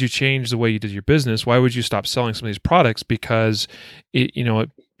that? Why would you change the way you did your business? Why would you stop selling some of these products because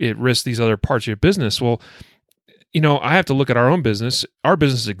it risks these other parts of your business? Well, I have to look at our own business. Our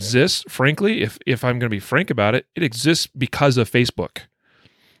business exists, frankly, if I'm going to be frank about it, it exists because of Facebook.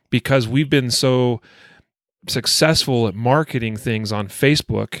 Because we've been so successful at marketing things on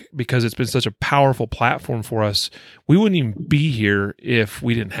Facebook, because it's been such a powerful platform for us, we wouldn't even be here if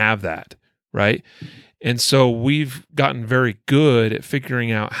we didn't have that, right? And so we've gotten very good at figuring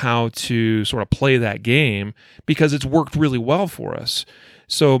out how to sort of play that game because it's worked really well for us.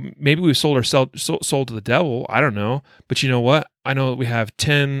 So maybe we sold to the devil, I don't know. But you know what? I know that we have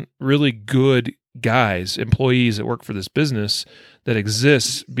 10 really good guys, employees that work for this business that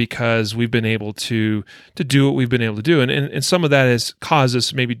exists because we've been able to do what we've been able to do. And some of that has caused us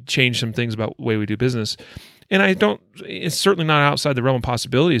to maybe change some things about the way we do business. And it's certainly not outside the realm of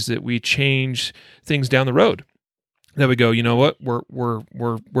possibilities that we change things down the road. That we go, you know what,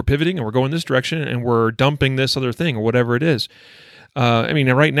 we're pivoting and we're going this direction and we're dumping this other thing or whatever it is.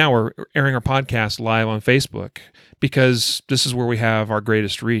 Right now we're airing our podcast live on Facebook because this is where we have our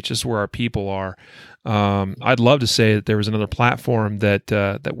greatest reach. This is where our people are. I'd love to say that there was another platform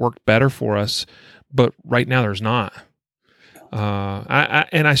that worked better for us, but right now there's not.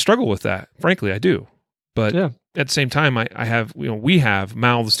 I struggle with that. Frankly, I do. But at the same time, we have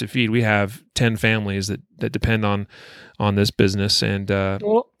mouths to feed. We have 10 families that depend on this business. And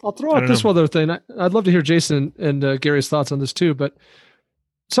well, I'll throw out this other thing. I'd love to hear Jason and Gary's thoughts on this too. But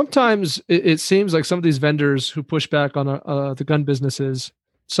sometimes it seems like some of these vendors who push back on the gun businesses,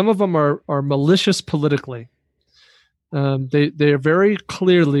 some of them are malicious politically. They are very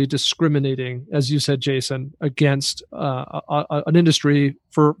clearly discriminating, as you said, Jason, against an industry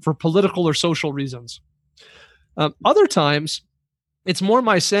for political or social reasons. Other times, it's more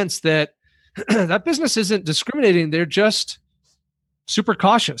my sense that that business isn't discriminating. They're just super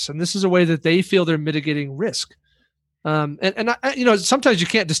cautious, and this is a way that they feel they're mitigating risk. Sometimes you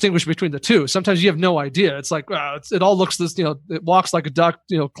can't distinguish between the two. Sometimes you have no idea. It's like it all looks this. It walks like a duck.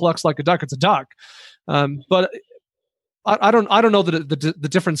 Clucks like a duck. It's a duck. But I don't know that the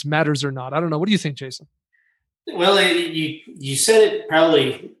difference matters or not. I don't know. What do you think, Jason? Well, you said it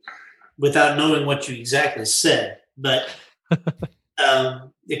probably without knowing what you exactly said, but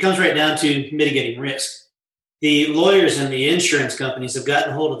it comes right down to mitigating risk. The lawyers and the insurance companies have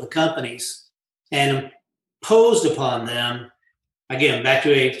gotten hold of the companies and imposed upon them, again, back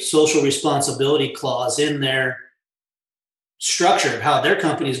to a social responsibility clause in their structure of how their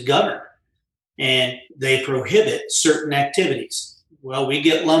companies govern. And they prohibit certain activities. Well, we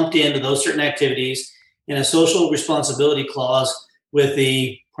get lumped into those certain activities in a social responsibility clause with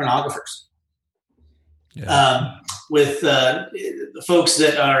the pornographers, with the folks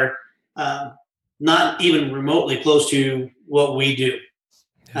that are not even remotely close to what we do.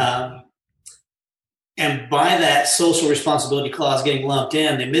 And by that social responsibility clause getting lumped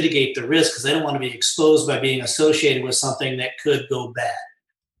in, they mitigate the risk because they don't want to be exposed by being associated with something that could go bad.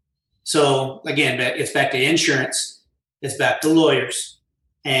 So again, it's back to insurance, it's back to lawyers,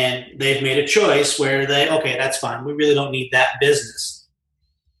 and they've made a choice where okay, that's fine. We really don't need that business.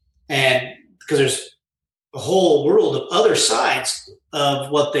 And because there's a whole world of other sides of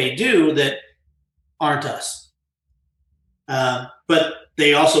what they do that aren't us. But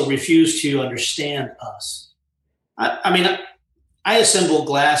they also refuse to understand us. I mean, I assemble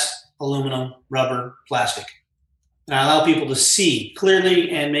glass, aluminum, rubber, plastic, and I allow people to see clearly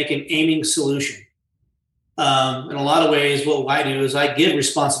and make an aiming solution. In a lot of ways, what I do is I give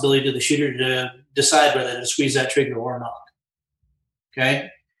responsibility to the shooter to decide whether to squeeze that trigger or not. Okay?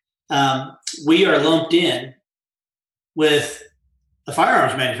 We are lumped in with a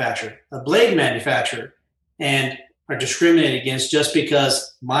firearms manufacturer, a blade manufacturer, and are discriminated against just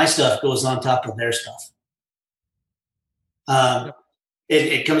because my stuff goes on top of their stuff.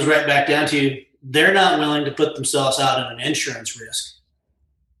 It comes right back down to they're not willing to put themselves out in an insurance risk.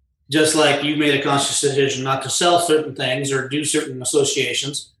 Just like you made a conscious decision not to sell certain things or do certain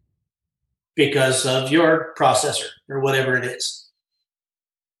associations because of your processor or whatever it is.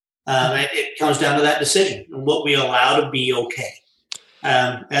 It comes down to that decision and what we allow to be okay.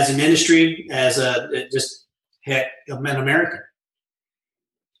 As an industry, an American,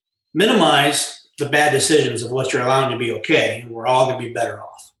 minimize the bad decisions of what you're allowing to be okay, and we're all going to be better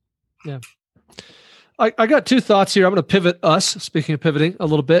off. Yeah. I got two thoughts here. I'm going to pivot us, speaking of pivoting a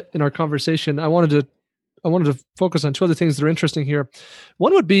little bit in our conversation. I wanted to focus on two other things that are interesting here.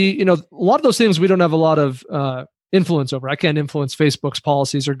 One would be, a lot of those things we don't have a lot of influence over. I can't influence Facebook's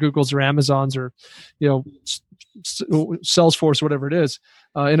policies or Google's or Amazon's or, Salesforce or whatever it is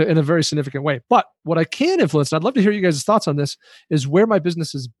in a very significant way. But what I can influence, and I'd love to hear you guys' thoughts on this, is where my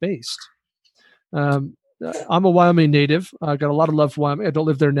business is based. I'm a Wyoming native. I got a lot of love for Wyoming. I don't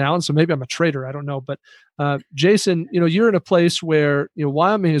live there now, and so maybe I'm a traitor. I don't know. But Jason, you're in a place where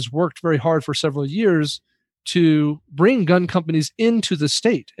Wyoming has worked very hard for several years to bring gun companies into the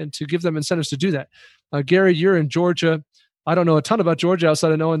state and to give them incentives to do that. Gary, you're in Georgia. I don't know a ton about Georgia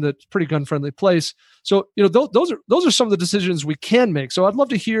outside of knowing that it's a pretty gun-friendly place. So, those are some of the decisions we can make. So I'd love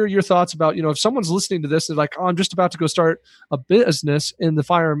to hear your thoughts about, if someone's listening to this and like, oh, I'm just about to go start a business in the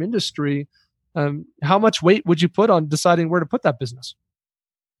firearm industry. How much weight would you put on deciding where to put that business?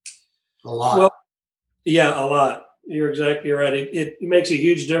 A lot. Well, yeah, a lot. You're exactly right. It makes a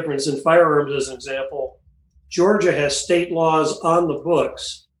huge difference. In firearms, as an example, Georgia has state laws on the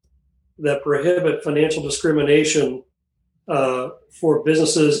books that prohibit financial discrimination for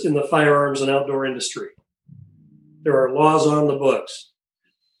businesses in the firearms and outdoor industry. There are laws on the books.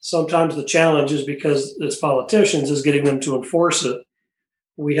 Sometimes the challenge is because it's politicians is getting them to enforce it.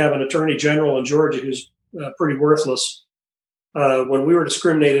 We have an attorney general in Georgia who's pretty worthless. When we were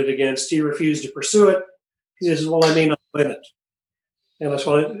discriminated against, he refused to pursue it. He says, well, I may not win it. And that's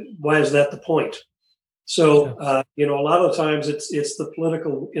why is that the point? So, a lot of times it's the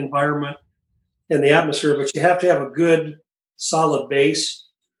political environment and the atmosphere, but you have to have a good, solid base.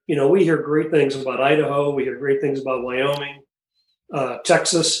 We hear great things about Idaho. We hear great things about Wyoming,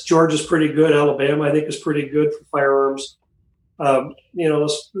 Texas. Georgia's pretty good. Alabama, I think, is pretty good for firearms.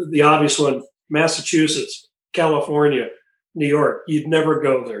 The obvious one, Massachusetts, California, New York. You'd never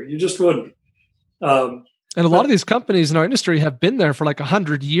go there. You just wouldn't. And a lot of these companies in our industry have been there for like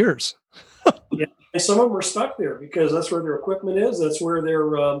 100 years. Yeah, and some of them are stuck there because that's where their equipment is. That's where they're,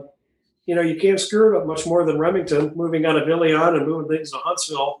 you can't screw it up much more than Remington, moving out of Ilion and moving things to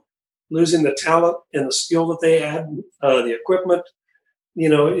Huntsville, losing the talent and the skill that they had, the equipment.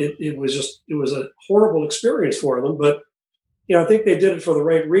 It was a horrible experience for them, but I think they did it for the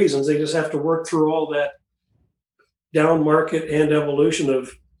right reasons. They just have to work through all that down market and evolution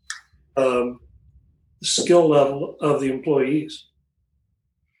of skill level of the employees.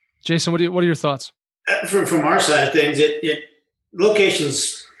 Jason, what are your thoughts? From our side of things,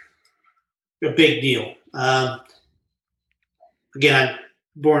 location's a big deal. Again, I'm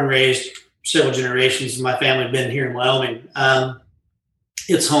born and raised several generations. My family have been here in Wyoming.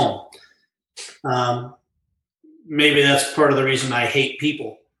 It's home. Maybe that's part of the reason I hate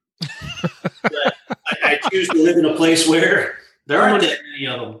people. But I choose to live in a place where there aren't that many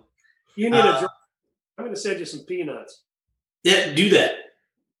of them. You need a job. I'm going to send you some peanuts. Yeah, do that.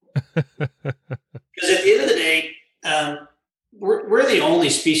 Because at the end of the day, we're the only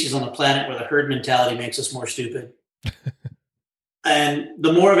species on the planet where the herd mentality makes us more stupid. And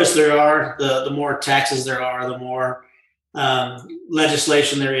the more of us there are, the more taxes there are, the more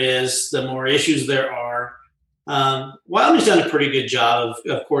legislation there is, the more issues there are. Wyoming's done a pretty good job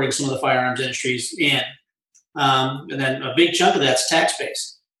of courting some of the firearms industries in. And then a big chunk of that's tax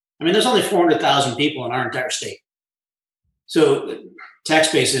base. I mean, there's only 400,000 people in our entire state. So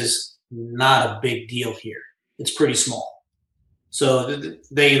tax base is not a big deal here. It's pretty small. So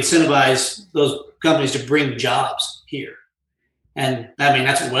they incentivize those companies to bring jobs here. And I mean,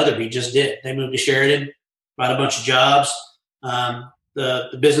 that's what Weatherby just did. They moved to Sheridan, brought a bunch of jobs.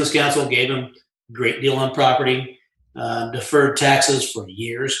 The business council gave them a great deal on property, deferred taxes for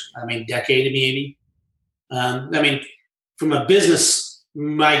years. I mean, decade maybe. I mean, from a business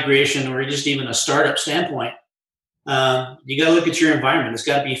migration or just even a startup standpoint, you got to look at your environment. It's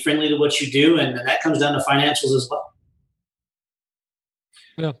got to be friendly to what you do, and that comes down to financials as well.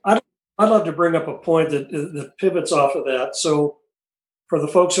 Yeah, I'd love to bring up a point that pivots off of that. So, for the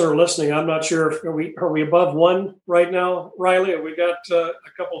folks that are listening, I'm not sure if are we above one right now, Riley? Have we got a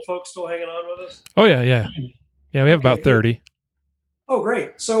couple of folks still hanging on with us? Oh yeah. We have about 30. Oh,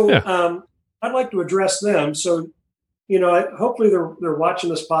 great. So I'd like to address them. So, hopefully they're watching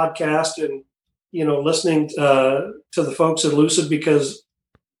this podcast and, listening to the folks at Lucid, because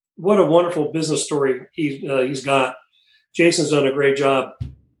what a wonderful business story he's got. Jason's done a great job.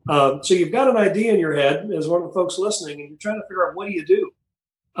 So you've got an idea in your head as one of the folks listening, and you're trying to figure out, what do you do?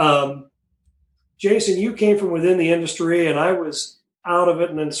 Jason, you came from within the industry, and I was out of it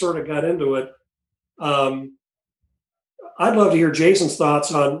and then sort of got into it. I'd love to hear Jason's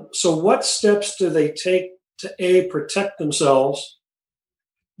thoughts on, so what steps do they take to protect themselves,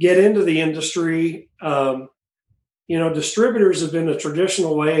 get into the industry? Distributors have been a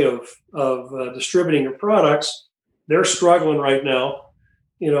traditional way of distributing your products. They're struggling right now.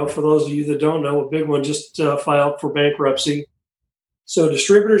 For those of you that don't know, a big one just filed for bankruptcy. So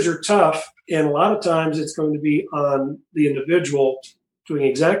distributors are tough, and a lot of times it's going to be on the individual doing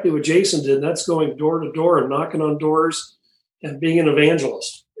exactly what Jason did, and that's going door to door and knocking on doors and being an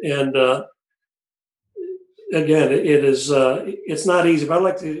evangelist. And again, it's not easy, but I'd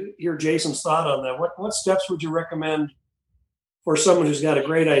like to hear Jason's thought on that. What steps would you recommend for someone who's got a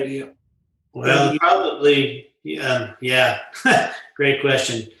great idea? Well, probably, great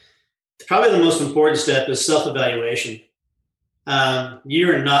question. Probably the most important step is self-evaluation.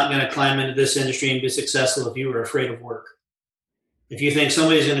 You're not going to climb into this industry and be successful if you were afraid of work. If you think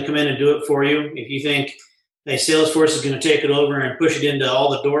somebody's going to come in and do it for you, if you think a sales force is going to take it over and push it into all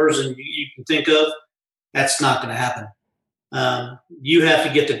the doors and you can think of, that's not going to happen. You have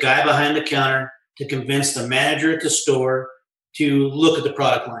to get the guy behind the counter to convince the manager at the store to look at the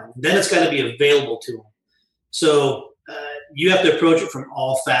product line. Then it's got to be available to them. So you have to approach it from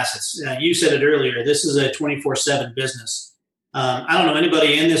all facets. You said it earlier. This is a 24/7 business. I don't know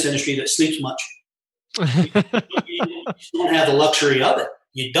anybody in this industry that sleeps much. You don't have the luxury of it.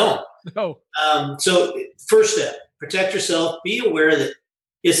 You don't. No. So first step, protect yourself. Be aware that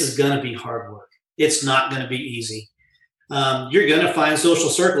this is going to be hard work. It's not going to be easy. You're going to find social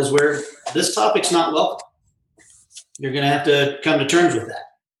circles where this topic's not welcome. You're going to have to come to terms with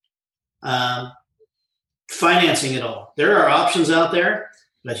that. Financing it all. There are options out there,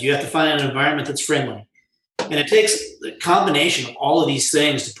 but you have to find an environment that's friendly. And it takes the combination of all of these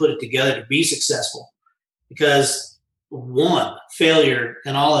things to put it together to be successful, because one failure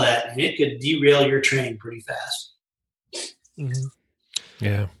and all of that, and it could derail your train pretty fast. Mm-hmm.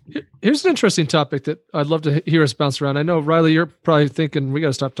 Yeah. Here's an interesting topic that I'd love to hear us bounce around. I know, Riley, you're probably thinking we got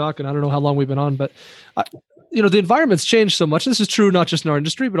to stop talking. I don't know how long we've been on, but the environment's changed so much. This is true not just in our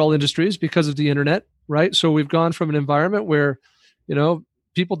industry, but all industries, because of the internet, right? So we've gone from an environment where,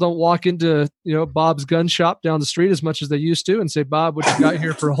 people don't walk into, Bob's gun shop down the street as much as they used to and say, Bob, what you got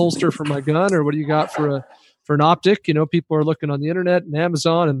here for a holster for my gun? Or what do you got for an optic? People are looking on the internet and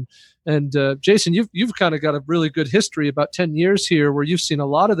Amazon and Jason, you've kind of got a really good history, about 10 years here, where you've seen a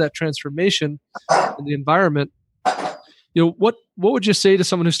lot of that transformation in the environment. What would you say to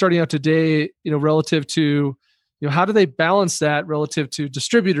someone who's starting out today, relative to, how do they balance that relative to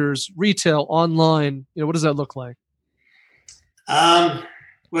distributors, retail, online? What does that look like?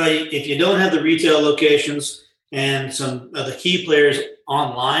 Well, if you don't have the retail locations and some of the key players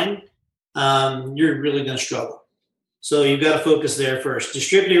online, you're really going to struggle. So you've got to focus there first.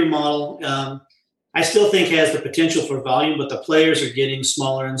 Distributor model, I still think has the potential for volume, but the players are getting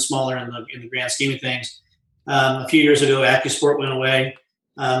smaller and smaller in the grand scheme of things. A few years ago, AccuSport went away.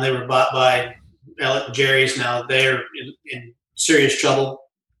 They were bought by Ellett and Jerry's. Now they're in serious trouble.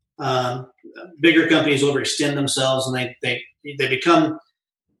 Bigger companies overextend themselves, and they become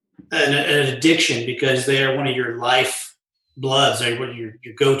an addiction, because they are one of your life bloods. They're one of your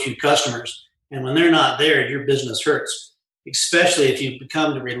go-to customers. And when they're not there, your business hurts. especially if you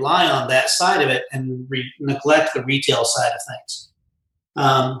become to rely on that side of it and neglect the retail side of things.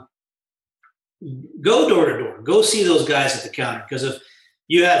 Go door to door. Go see those guys at the counter, because if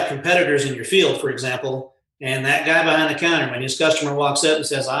you have competitors in your field, for example, and that guy behind the counter, when his customer walks up and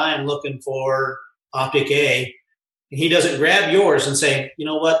says, I am looking for optic A, and he doesn't grab yours and say, you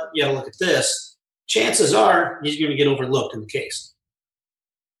know what, you got to look at this, chances are he's going to get overlooked in the case.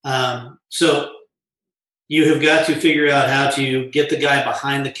 So you have got to figure out how to get the guy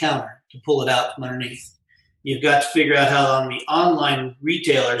behind the counter to pull it out from underneath. You've got to figure out how on the online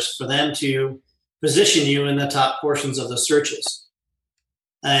retailers for them to position you in the top portions of the searches.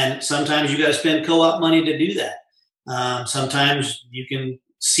 And sometimes you got to spend co-op money to do that. Sometimes you can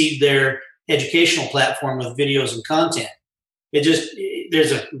seed their educational platform with videos and content.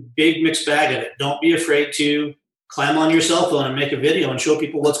 There's a big mixed bag of it. Don't be afraid to climb on your cell phone and make a video and show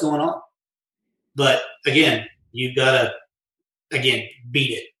people what's going on. But again, you've got to,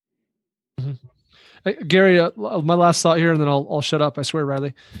 beat it. Mm-hmm. Hey, Gary, my last thought here, and then I'll shut up. I swear,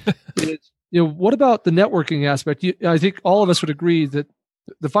 Riley. What about the networking aspect? I think all of us would agree that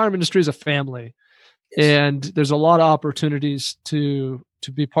the firearm industry is a family, and there's a lot of opportunities to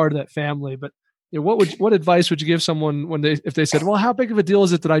be part of that family. But what advice would you give someone if they said, well, how big of a deal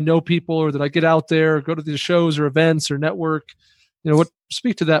is it that I know people, or that I get out there, or go to these shows or events or network?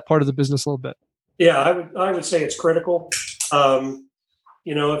 Speak to that part of the business a little bit. Yeah, I would say it's critical.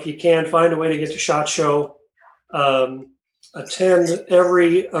 If you can find a way to get to SHOT Show, attend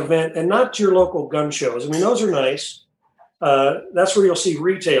every event, and not your local gun shows. I mean, those are nice. That's where you'll see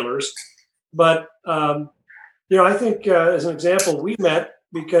retailers. But, I think as an example, we met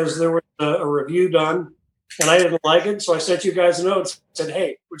because there was a review done and I didn't like it. So I sent you guys a note and said,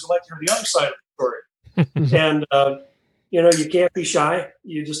 hey, would you like to hear the other side of the story? And, you can't be shy.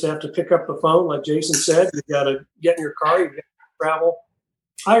 You just have to pick up the phone. Like Jason said, you got to get in your car, you got to travel.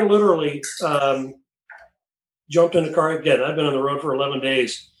 I literally jumped in the car again. I've been on the road for 11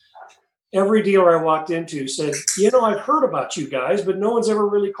 days. Every dealer I walked into said, I've heard about you guys, but no one's ever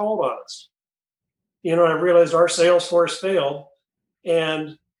really called on us. I realized our sales force failed,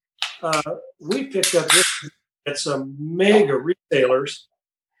 and we picked up this at some mega retailers,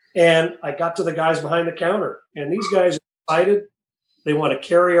 and I got to the guys behind the counter, and these guys are excited. They want to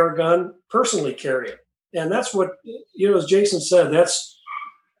carry our gun, personally carry it. And that's what, as Jason said, that's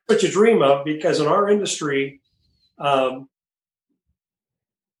what you dream of, because in our industry,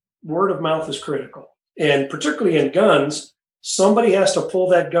 word of mouth is critical. And particularly in guns, somebody has to pull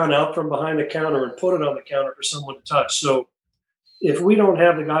that gun out from behind the counter and put it on the counter for someone to touch. So if we don't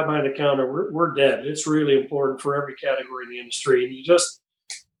have the guy behind the counter, we're dead. It's really important for every category in the industry. And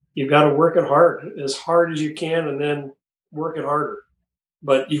you've got to work it hard as you can, and then work it harder.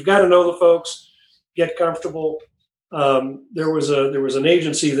 But you've got to know the folks, get comfortable. There was an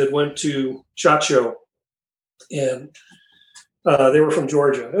agency that went to SHOT Show, and they wwere from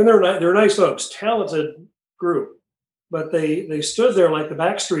Georgia, and they're nice folks, talented group, but they stood there like the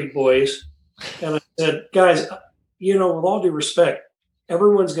Backstreet Boys, and I said, guys, with all due respect,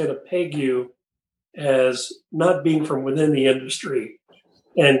 everyone's going to peg you as not being from within the industry,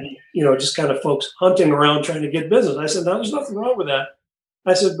 and just kind of folks hunting around trying to get business. I said, no, there's nothing wrong with that.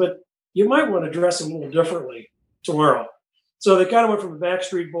 I said, but you might want to dress a little differently tomorrow. So they kind of went from the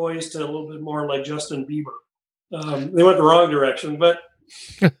Backstreet Boys to a little bit more like Justin Bieber. They went the wrong direction, but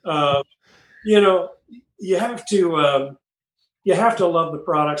you have to love the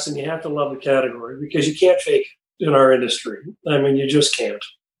products, and you have to love the category, because you can't fake it in our industry. I mean, you just can't.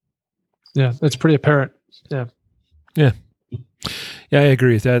 Yeah, that's pretty apparent. Yeah. I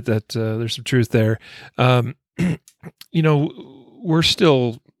agree with that. That there's some truth there. We're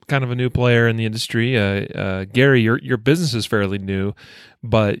still kind of a new player in the industry. Gary, your business is fairly new,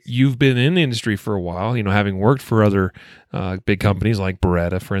 but you've been in the industry for a while, having worked for other big companies like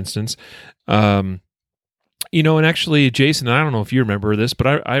Beretta, for instance. And actually, Jason, I don't know if you remember this,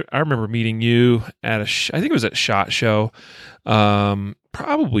 but I remember meeting you at I think it was at SHOT Show,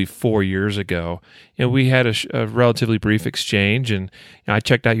 probably 4 years ago, and we had a relatively brief exchange, and I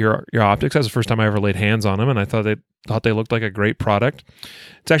checked out your optics. That was the first time I ever laid hands on them, and I thought they looked like a great product.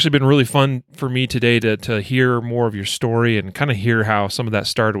 It's actually been really fun for me today to hear more of your story and kind of hear how some of that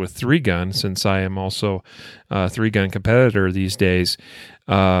started with 3-Gun, since I am also a 3-Gun competitor these days.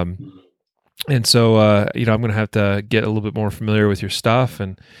 And so, I'm going to have to get a little bit more familiar with your stuff.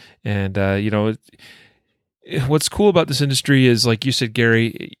 And what's cool about this industry is, like you said,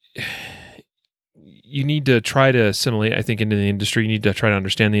 Gary, you need to try to assimilate, I think, into the industry. You need to try to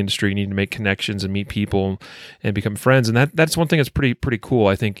understand the industry. You need to make connections and meet people and become friends. And that's one thing that's pretty cool,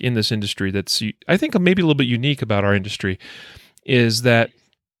 I think, in this industry. That's, I think, maybe a little bit unique about our industry is that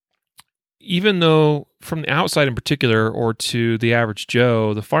even though from the outside in particular, or to the average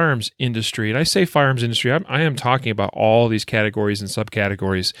Joe, the firearms industry, and I say firearms industry, I am talking about all these categories and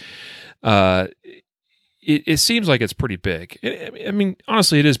subcategories. It seems like it's pretty big. I mean,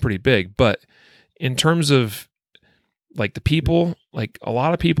 honestly, it is pretty big, but in terms of like the people, like a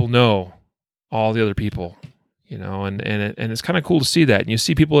lot of people know all the other people, you know, and it's kind of cool to see that. And you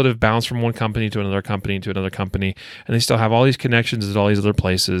see people that have bounced from one company to another company to another company, and they still have all these connections at all these other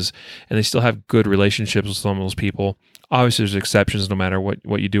places, and they still have good relationships with some of those people. Obviously, there's exceptions no matter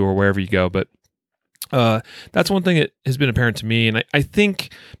what you do or wherever you go, but that's one thing that has been apparent to me. And I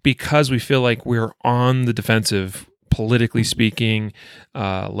think because we feel like we're on the defensive, politically speaking,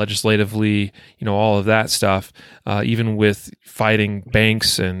 legislatively, you know, all of that stuff, even with fighting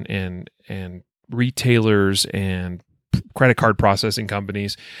banks and retailers and credit card processing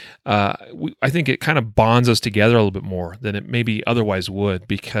companies, I think it kind of bonds us together a little bit more than it maybe otherwise would,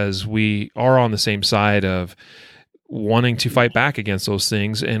 because we are on the same side of wanting to fight back against those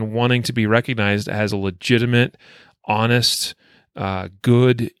things and wanting to be recognized as a legitimate, honest,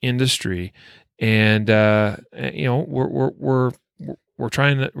 good industry. And you know, we're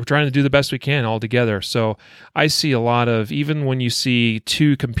trying to do the best we can all together. So I see a lot of, even when you see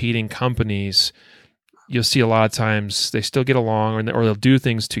two competing companies, you'll see a lot of times they still get along, or they'll do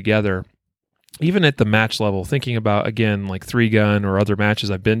things together. Even at the match level, thinking about, again, like Three Gun or other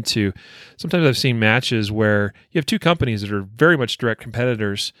matches I've been to, sometimes I've seen matches where you have two companies that are very much direct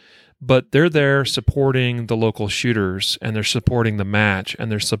competitors, but they're there supporting the local shooters, and they're supporting the match,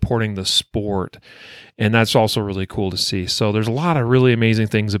 and they're supporting the sport. And that's also really cool to see. So there's a lot of really amazing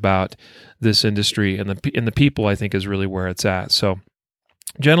things about this industry, and the people, I think, is really where it's at. So,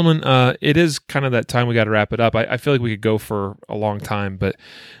 gentlemen, it is kind of that time we got to wrap it up. I feel like we could go for a long time, but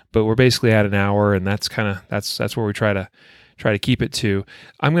we're basically at an hour, and that's where we try to keep it to.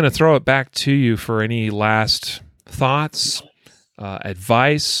 I'm going to throw it back to you for any last thoughts,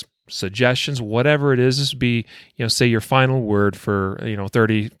 advice, suggestions, whatever it is. This would be, you know, say your final word for, you know,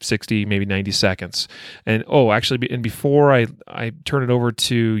 30, 60, maybe 90 seconds. And before I turn it over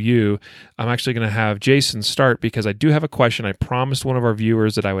to you, I'm actually going to have Jason start, because I do have a question I promised one of our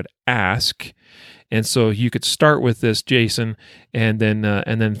viewers that I would ask. And so you could start with this, Jason, and then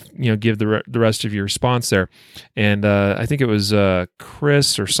you know, give the rest of your response there. And I think it was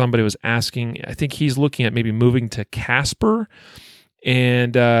Chris or somebody was asking. I think he's looking at maybe moving to Casper,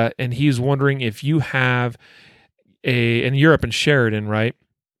 and he's wondering if you have and you're up in Sheridan, right?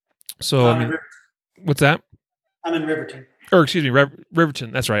 So I mean, what's that? I'm in Riverton. Or excuse me,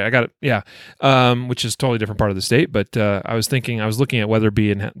 Riverton. That's right. I got it. Yeah, which is a totally different part of the state. But I was looking at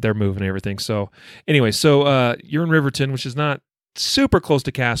Weatherby and their move and everything. So anyway, you're in Riverton, which is not super close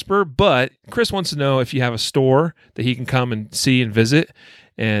to Casper. But Chris wants to know if you have a store that he can come and see and visit.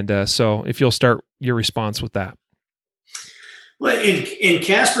 And so if you'll start your response with that. Well, in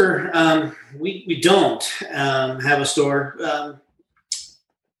Casper, we don't have a store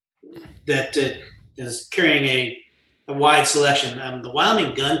that is carrying a wide selection. The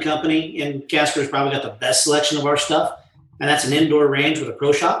Wyoming Gun Company in Casper has probably got the best selection of our stuff, and that's an indoor range with a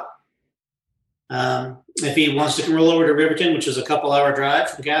pro shop. If he wants to come roll over to Riverton, which is a couple-hour drive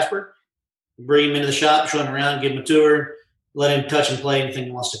from Casper, bring him into the shop, show him around, give him a tour, let him touch and play anything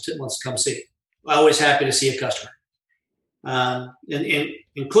he wants to come see. Always happy to see a customer.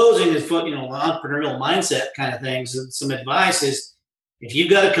 In closing, is entrepreneurial mindset kind of things. And some advice is, if you've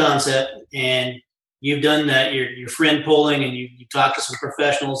got a concept and you've done that, your friend polling, and you talk to some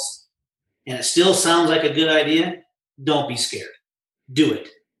professionals, and it still sounds like a good idea, don't be scared. Do it,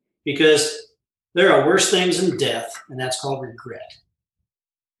 because there are worse things than death, and that's called regret.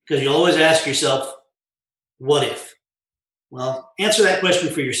 Because you'll always ask yourself, what if? Well, answer that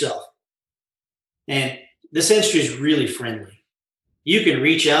question for yourself. And this industry is really friendly. You can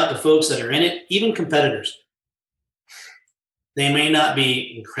reach out to folks that are in it, even competitors. They may not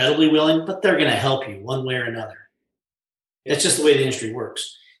be incredibly willing, but they're going to help you one way or another. That's just the way the industry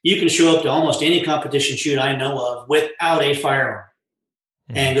works. You can show up to almost any competition shoot I know of without a firearm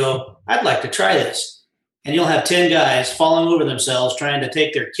and go, I'd like to try this. And you'll have 10 guys falling over themselves trying to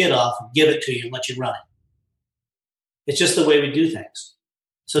take their kit off and give it to you and let you run it. It's just the way we do things.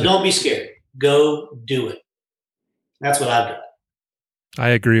 So don't be scared. Go do it. That's what I've done. I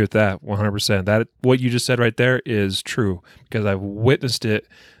agree with that 100%. That what you just said right there is true, because I've witnessed it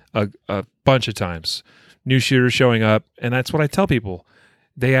a bunch of times. New shooters showing up, and that's what I tell people.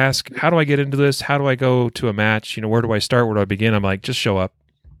 they ask, how do I get into this? How do I go to a match? Where do I start? Where do I begin? I'm like, just show up.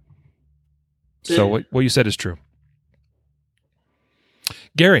 So what you said is true.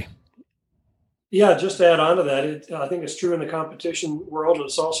 Gary. Yeah, just to add on to that, I think it's true in the competition world, and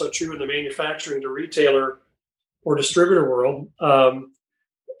it's also true in the manufacturing to retailer or distributor world.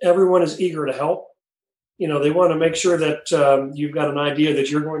 Everyone is eager to help. They want to make sure that you've got an idea that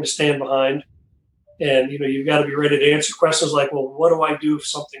you're going to stand behind. And, you've got to be ready to answer questions like, well, what do I do if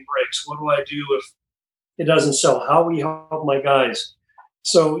something breaks? What do I do if it doesn't sell? How we help my guys?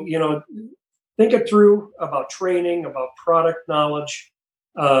 So, think it through about training, about product knowledge.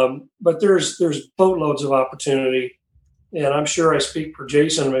 But there's boatloads of opportunity. And I'm sure I speak for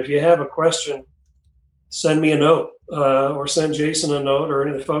Jason. If you have a question, send me a note or send Jason a note or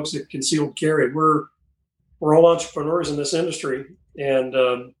any of the folks at Concealed Carry. We're all entrepreneurs in this industry. And,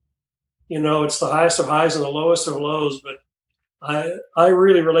 it's the highest of highs and the lowest of lows. But I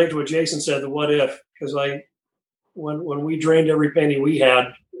really relate to what Jason said, the what if, because when we drained every penny we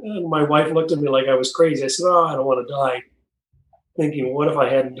had, my wife looked at me like I was crazy. I said, I don't want to die. Thinking, what if I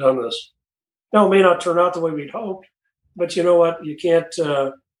hadn't done this? Now, it may not turn out the way we'd hoped, but you know what? You can't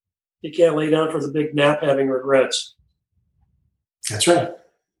lay down for the big nap having regrets. That's right.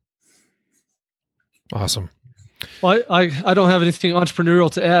 Awesome. Well, I don't have anything entrepreneurial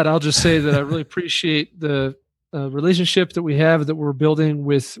to add. I'll just say that I really appreciate the relationship that we have, that we're building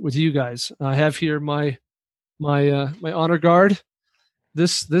with you guys. I have here my honor guard.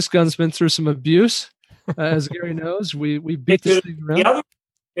 This gun's been through some abuse. As Gary knows, we beat this thing around.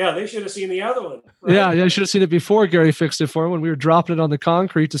 They should have seen the other one. Right? Yeah, I should have seen it before Gary fixed it for him when we were dropping it on the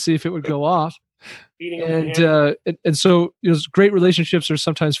concrete to see if it would go off. And so great relationships are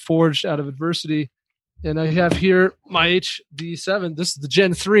sometimes forged out of adversity. And I have here my HD7. This is the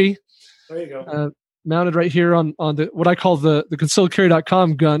Gen 3. There you go. Mounted right here on the what I call the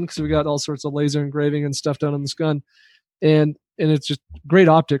concealedcarry.com gun, because we got all sorts of laser engraving and stuff done on this gun. And it's just great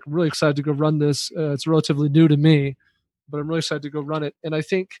optic. I'm really excited to go run this. It's relatively new to me, but I'm really excited to go run it. And I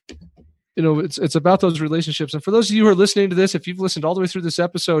think, it's about those relationships. And for those of you who are listening to this, if you've listened all the way through this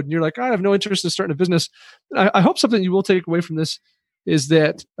episode and you're like, I have no interest in starting a business, I hope something you will take away from this is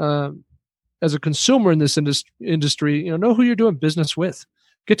that as a consumer in this industry, know who you're doing business with.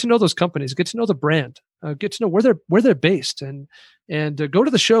 Get to know those companies. Get to know the brand. Get to know where they're based, and go to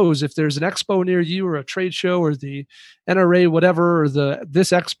the shows if there's an expo near you, or a trade show, or the NRA, whatever, or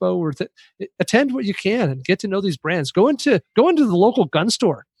this expo, or attend what you can and get to know these brands. Go into the local gun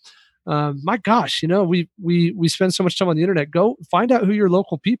store. My gosh, we spend so much time on the internet. Go find out who your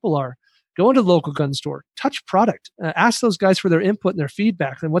local people are. Go into the local gun store. Touch product. Ask those guys for their input and their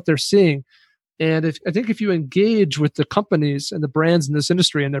feedback and what they're seeing. And I think if you engage with the companies and the brands in this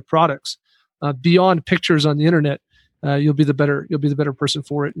industry and their products beyond pictures on the internet, you'll be the better person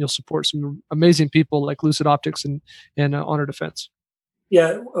for it, and you'll support some amazing people like Lucid Optics and Honor Defense.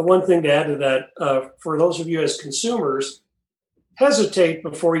 Yeah, one thing to add to that, for those of you as consumers, hesitate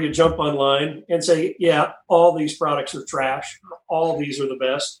before you jump online and say, "Yeah, all these products are trash. All these are the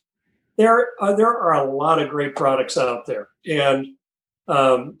best." There are a lot of great products out there, and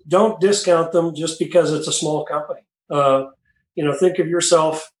don't discount them just because it's a small company. Think of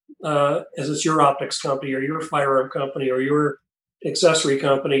yourself as it's your optics company or your firearm company or your accessory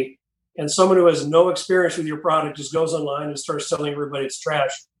company, and someone who has no experience with your product just goes online and starts telling everybody it's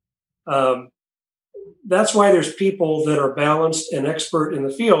trash. That's why there's people that are balanced and expert in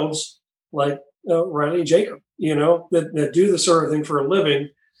the fields, like Riley and Jacob, that do this sort of thing for a living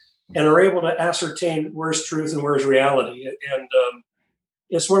and are able to ascertain where's truth and where's reality. And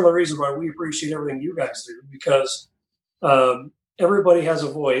it's one of the reasons why we appreciate everything you guys do, because everybody has a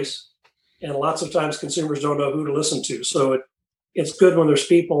voice, and lots of times consumers don't know who to listen to. So it's good when there's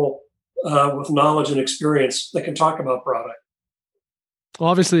people with knowledge and experience that can talk about product. Well,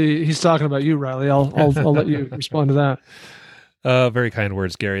 obviously, he's talking about you, Riley. I'll let you respond to that. Very kind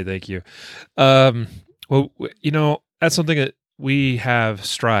words, Gary. Thank you. Well, that's something that we have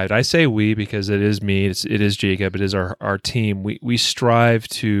strived. I say we because it is me. It is Jacob. It is our team. We strive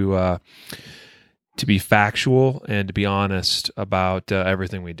to be factual and to be honest about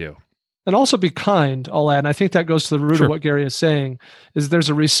everything we do. And also be kind, I'll add. And I think that goes to the root of what Gary is saying, is there's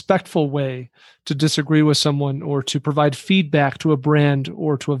a respectful way to disagree with someone or to provide feedback to a brand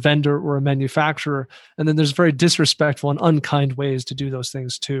or to a vendor or a manufacturer. And then there's very disrespectful and unkind ways to do those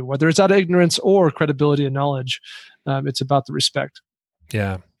things too, whether it's out of ignorance or credibility and knowledge. It's about the respect.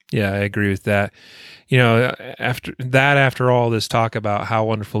 Yeah, I agree with that. After all this talk about how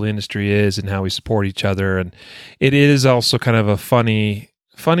wonderful the industry is and how we support each other, and it is also kind of a funny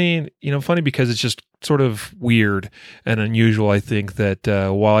funny because it's just sort of weird and unusual. I think that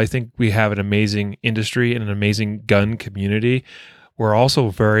while I think we have an amazing industry and an amazing gun community, we're also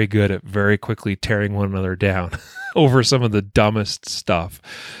very good at very quickly tearing one another down over some of the dumbest stuff.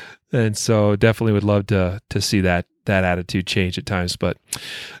 And so definitely would love to see that attitude change at times. But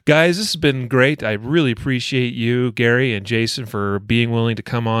guys, this has been great. I really appreciate you, Gary and Jason, for being willing to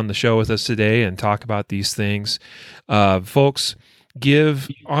come on the show with us today and talk about these things. Folks, give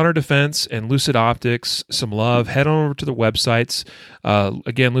Honor Defense and Lucid Optics some love. Head on over to the websites.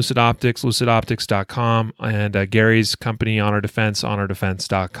 Again, Lucid Optics, lucidoptics.com, and Gary's company, Honor Defense,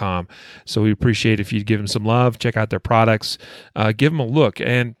 honordefense.com. So we appreciate if you'd give them some love, check out their products, give them a look.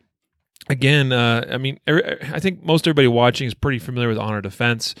 And again, I think most everybody watching is pretty familiar with Honor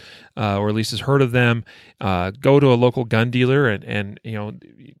Defense, or at least has heard of them. Go to a local gun dealer, and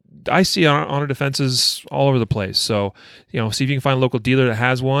I see Honor Defenses all over the place. So, see if you can find a local dealer that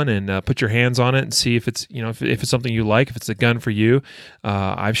has one, and put your hands on it and see if it's, if it's something you like, if it's a gun for you.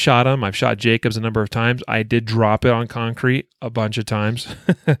 I've shot them. I've shot Jacobs a number of times. I did drop it on concrete a bunch of times.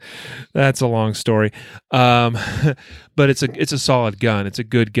 That's a long story. But it's a solid gun. It's a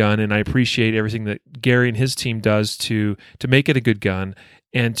good gun, and I appreciate everything that Gary and his team does to make it a good gun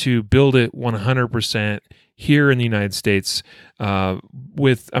and to build it 100% here in the United States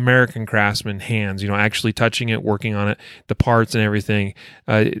with American craftsmen hands, actually touching it, working on it, the parts and everything.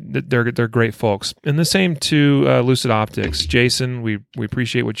 They're great folks. And the same to Lucid Optics. Jason, we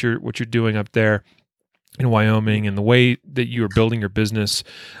appreciate what you're doing up there in Wyoming and the way that you are building your business.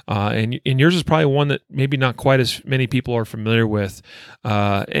 And yours is probably one that maybe not quite as many people are familiar with.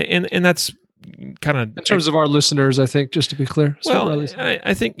 And that's kind of in terms of our listeners, I think, just to be clear. Well,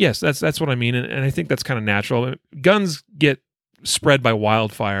 I think, yes, that's what I mean. And I think that's kind of natural. Guns get spread by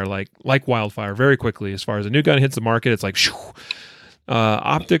wildfire, like wildfire very quickly. As far as a new gun hits the market, it's like, shoo.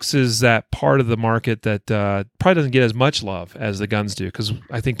 Optics is that part of the market that probably doesn't get as much love as the guns do, because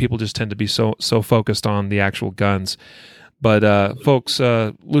I think people just tend to be so focused on the actual guns. But folks,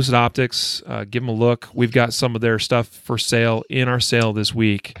 Lucid Optics, give them a look. We've got some of their stuff for sale in our sale this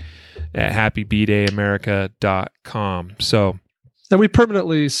week at happybdayamerica.com. So, and we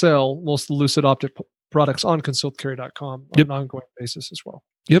permanently sell most of the Lucid Optic products on concealedcarry.com on an ongoing basis as well.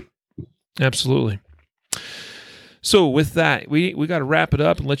 Yep, absolutely. So with that, we got to wrap it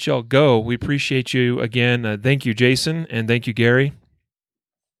up and let y'all go. We appreciate you again. Thank you, Jason, and thank you, Gary.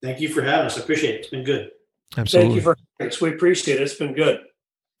 Thank you for having us. I appreciate it. It's been good. Absolutely. Thank you for having us. We appreciate it. It's been good.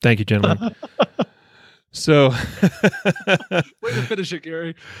 Thank you, gentlemen. So, way to finish it,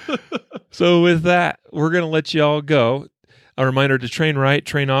 Gary. So with that, we're going to let y'all go. A reminder to train right,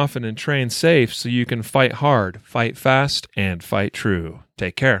 train often, and train safe so you can fight hard, fight fast, and fight true.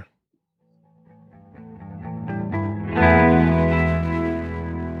 Take care.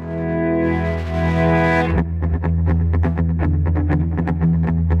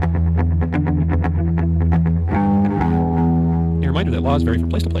 That laws vary from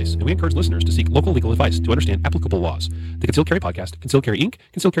place to place, and we encourage listeners to seek local legal advice to understand applicable laws. The Concealed Carry Podcast, Concealed Carry Inc.,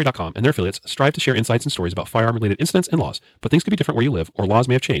 ConcealedCarry.com, and their affiliates strive to share insights and stories about firearm-related incidents and laws, but things could be different where you live, or laws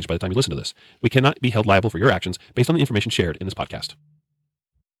may have changed by the time you listen to this. We cannot be held liable for your actions based on the information shared in this podcast.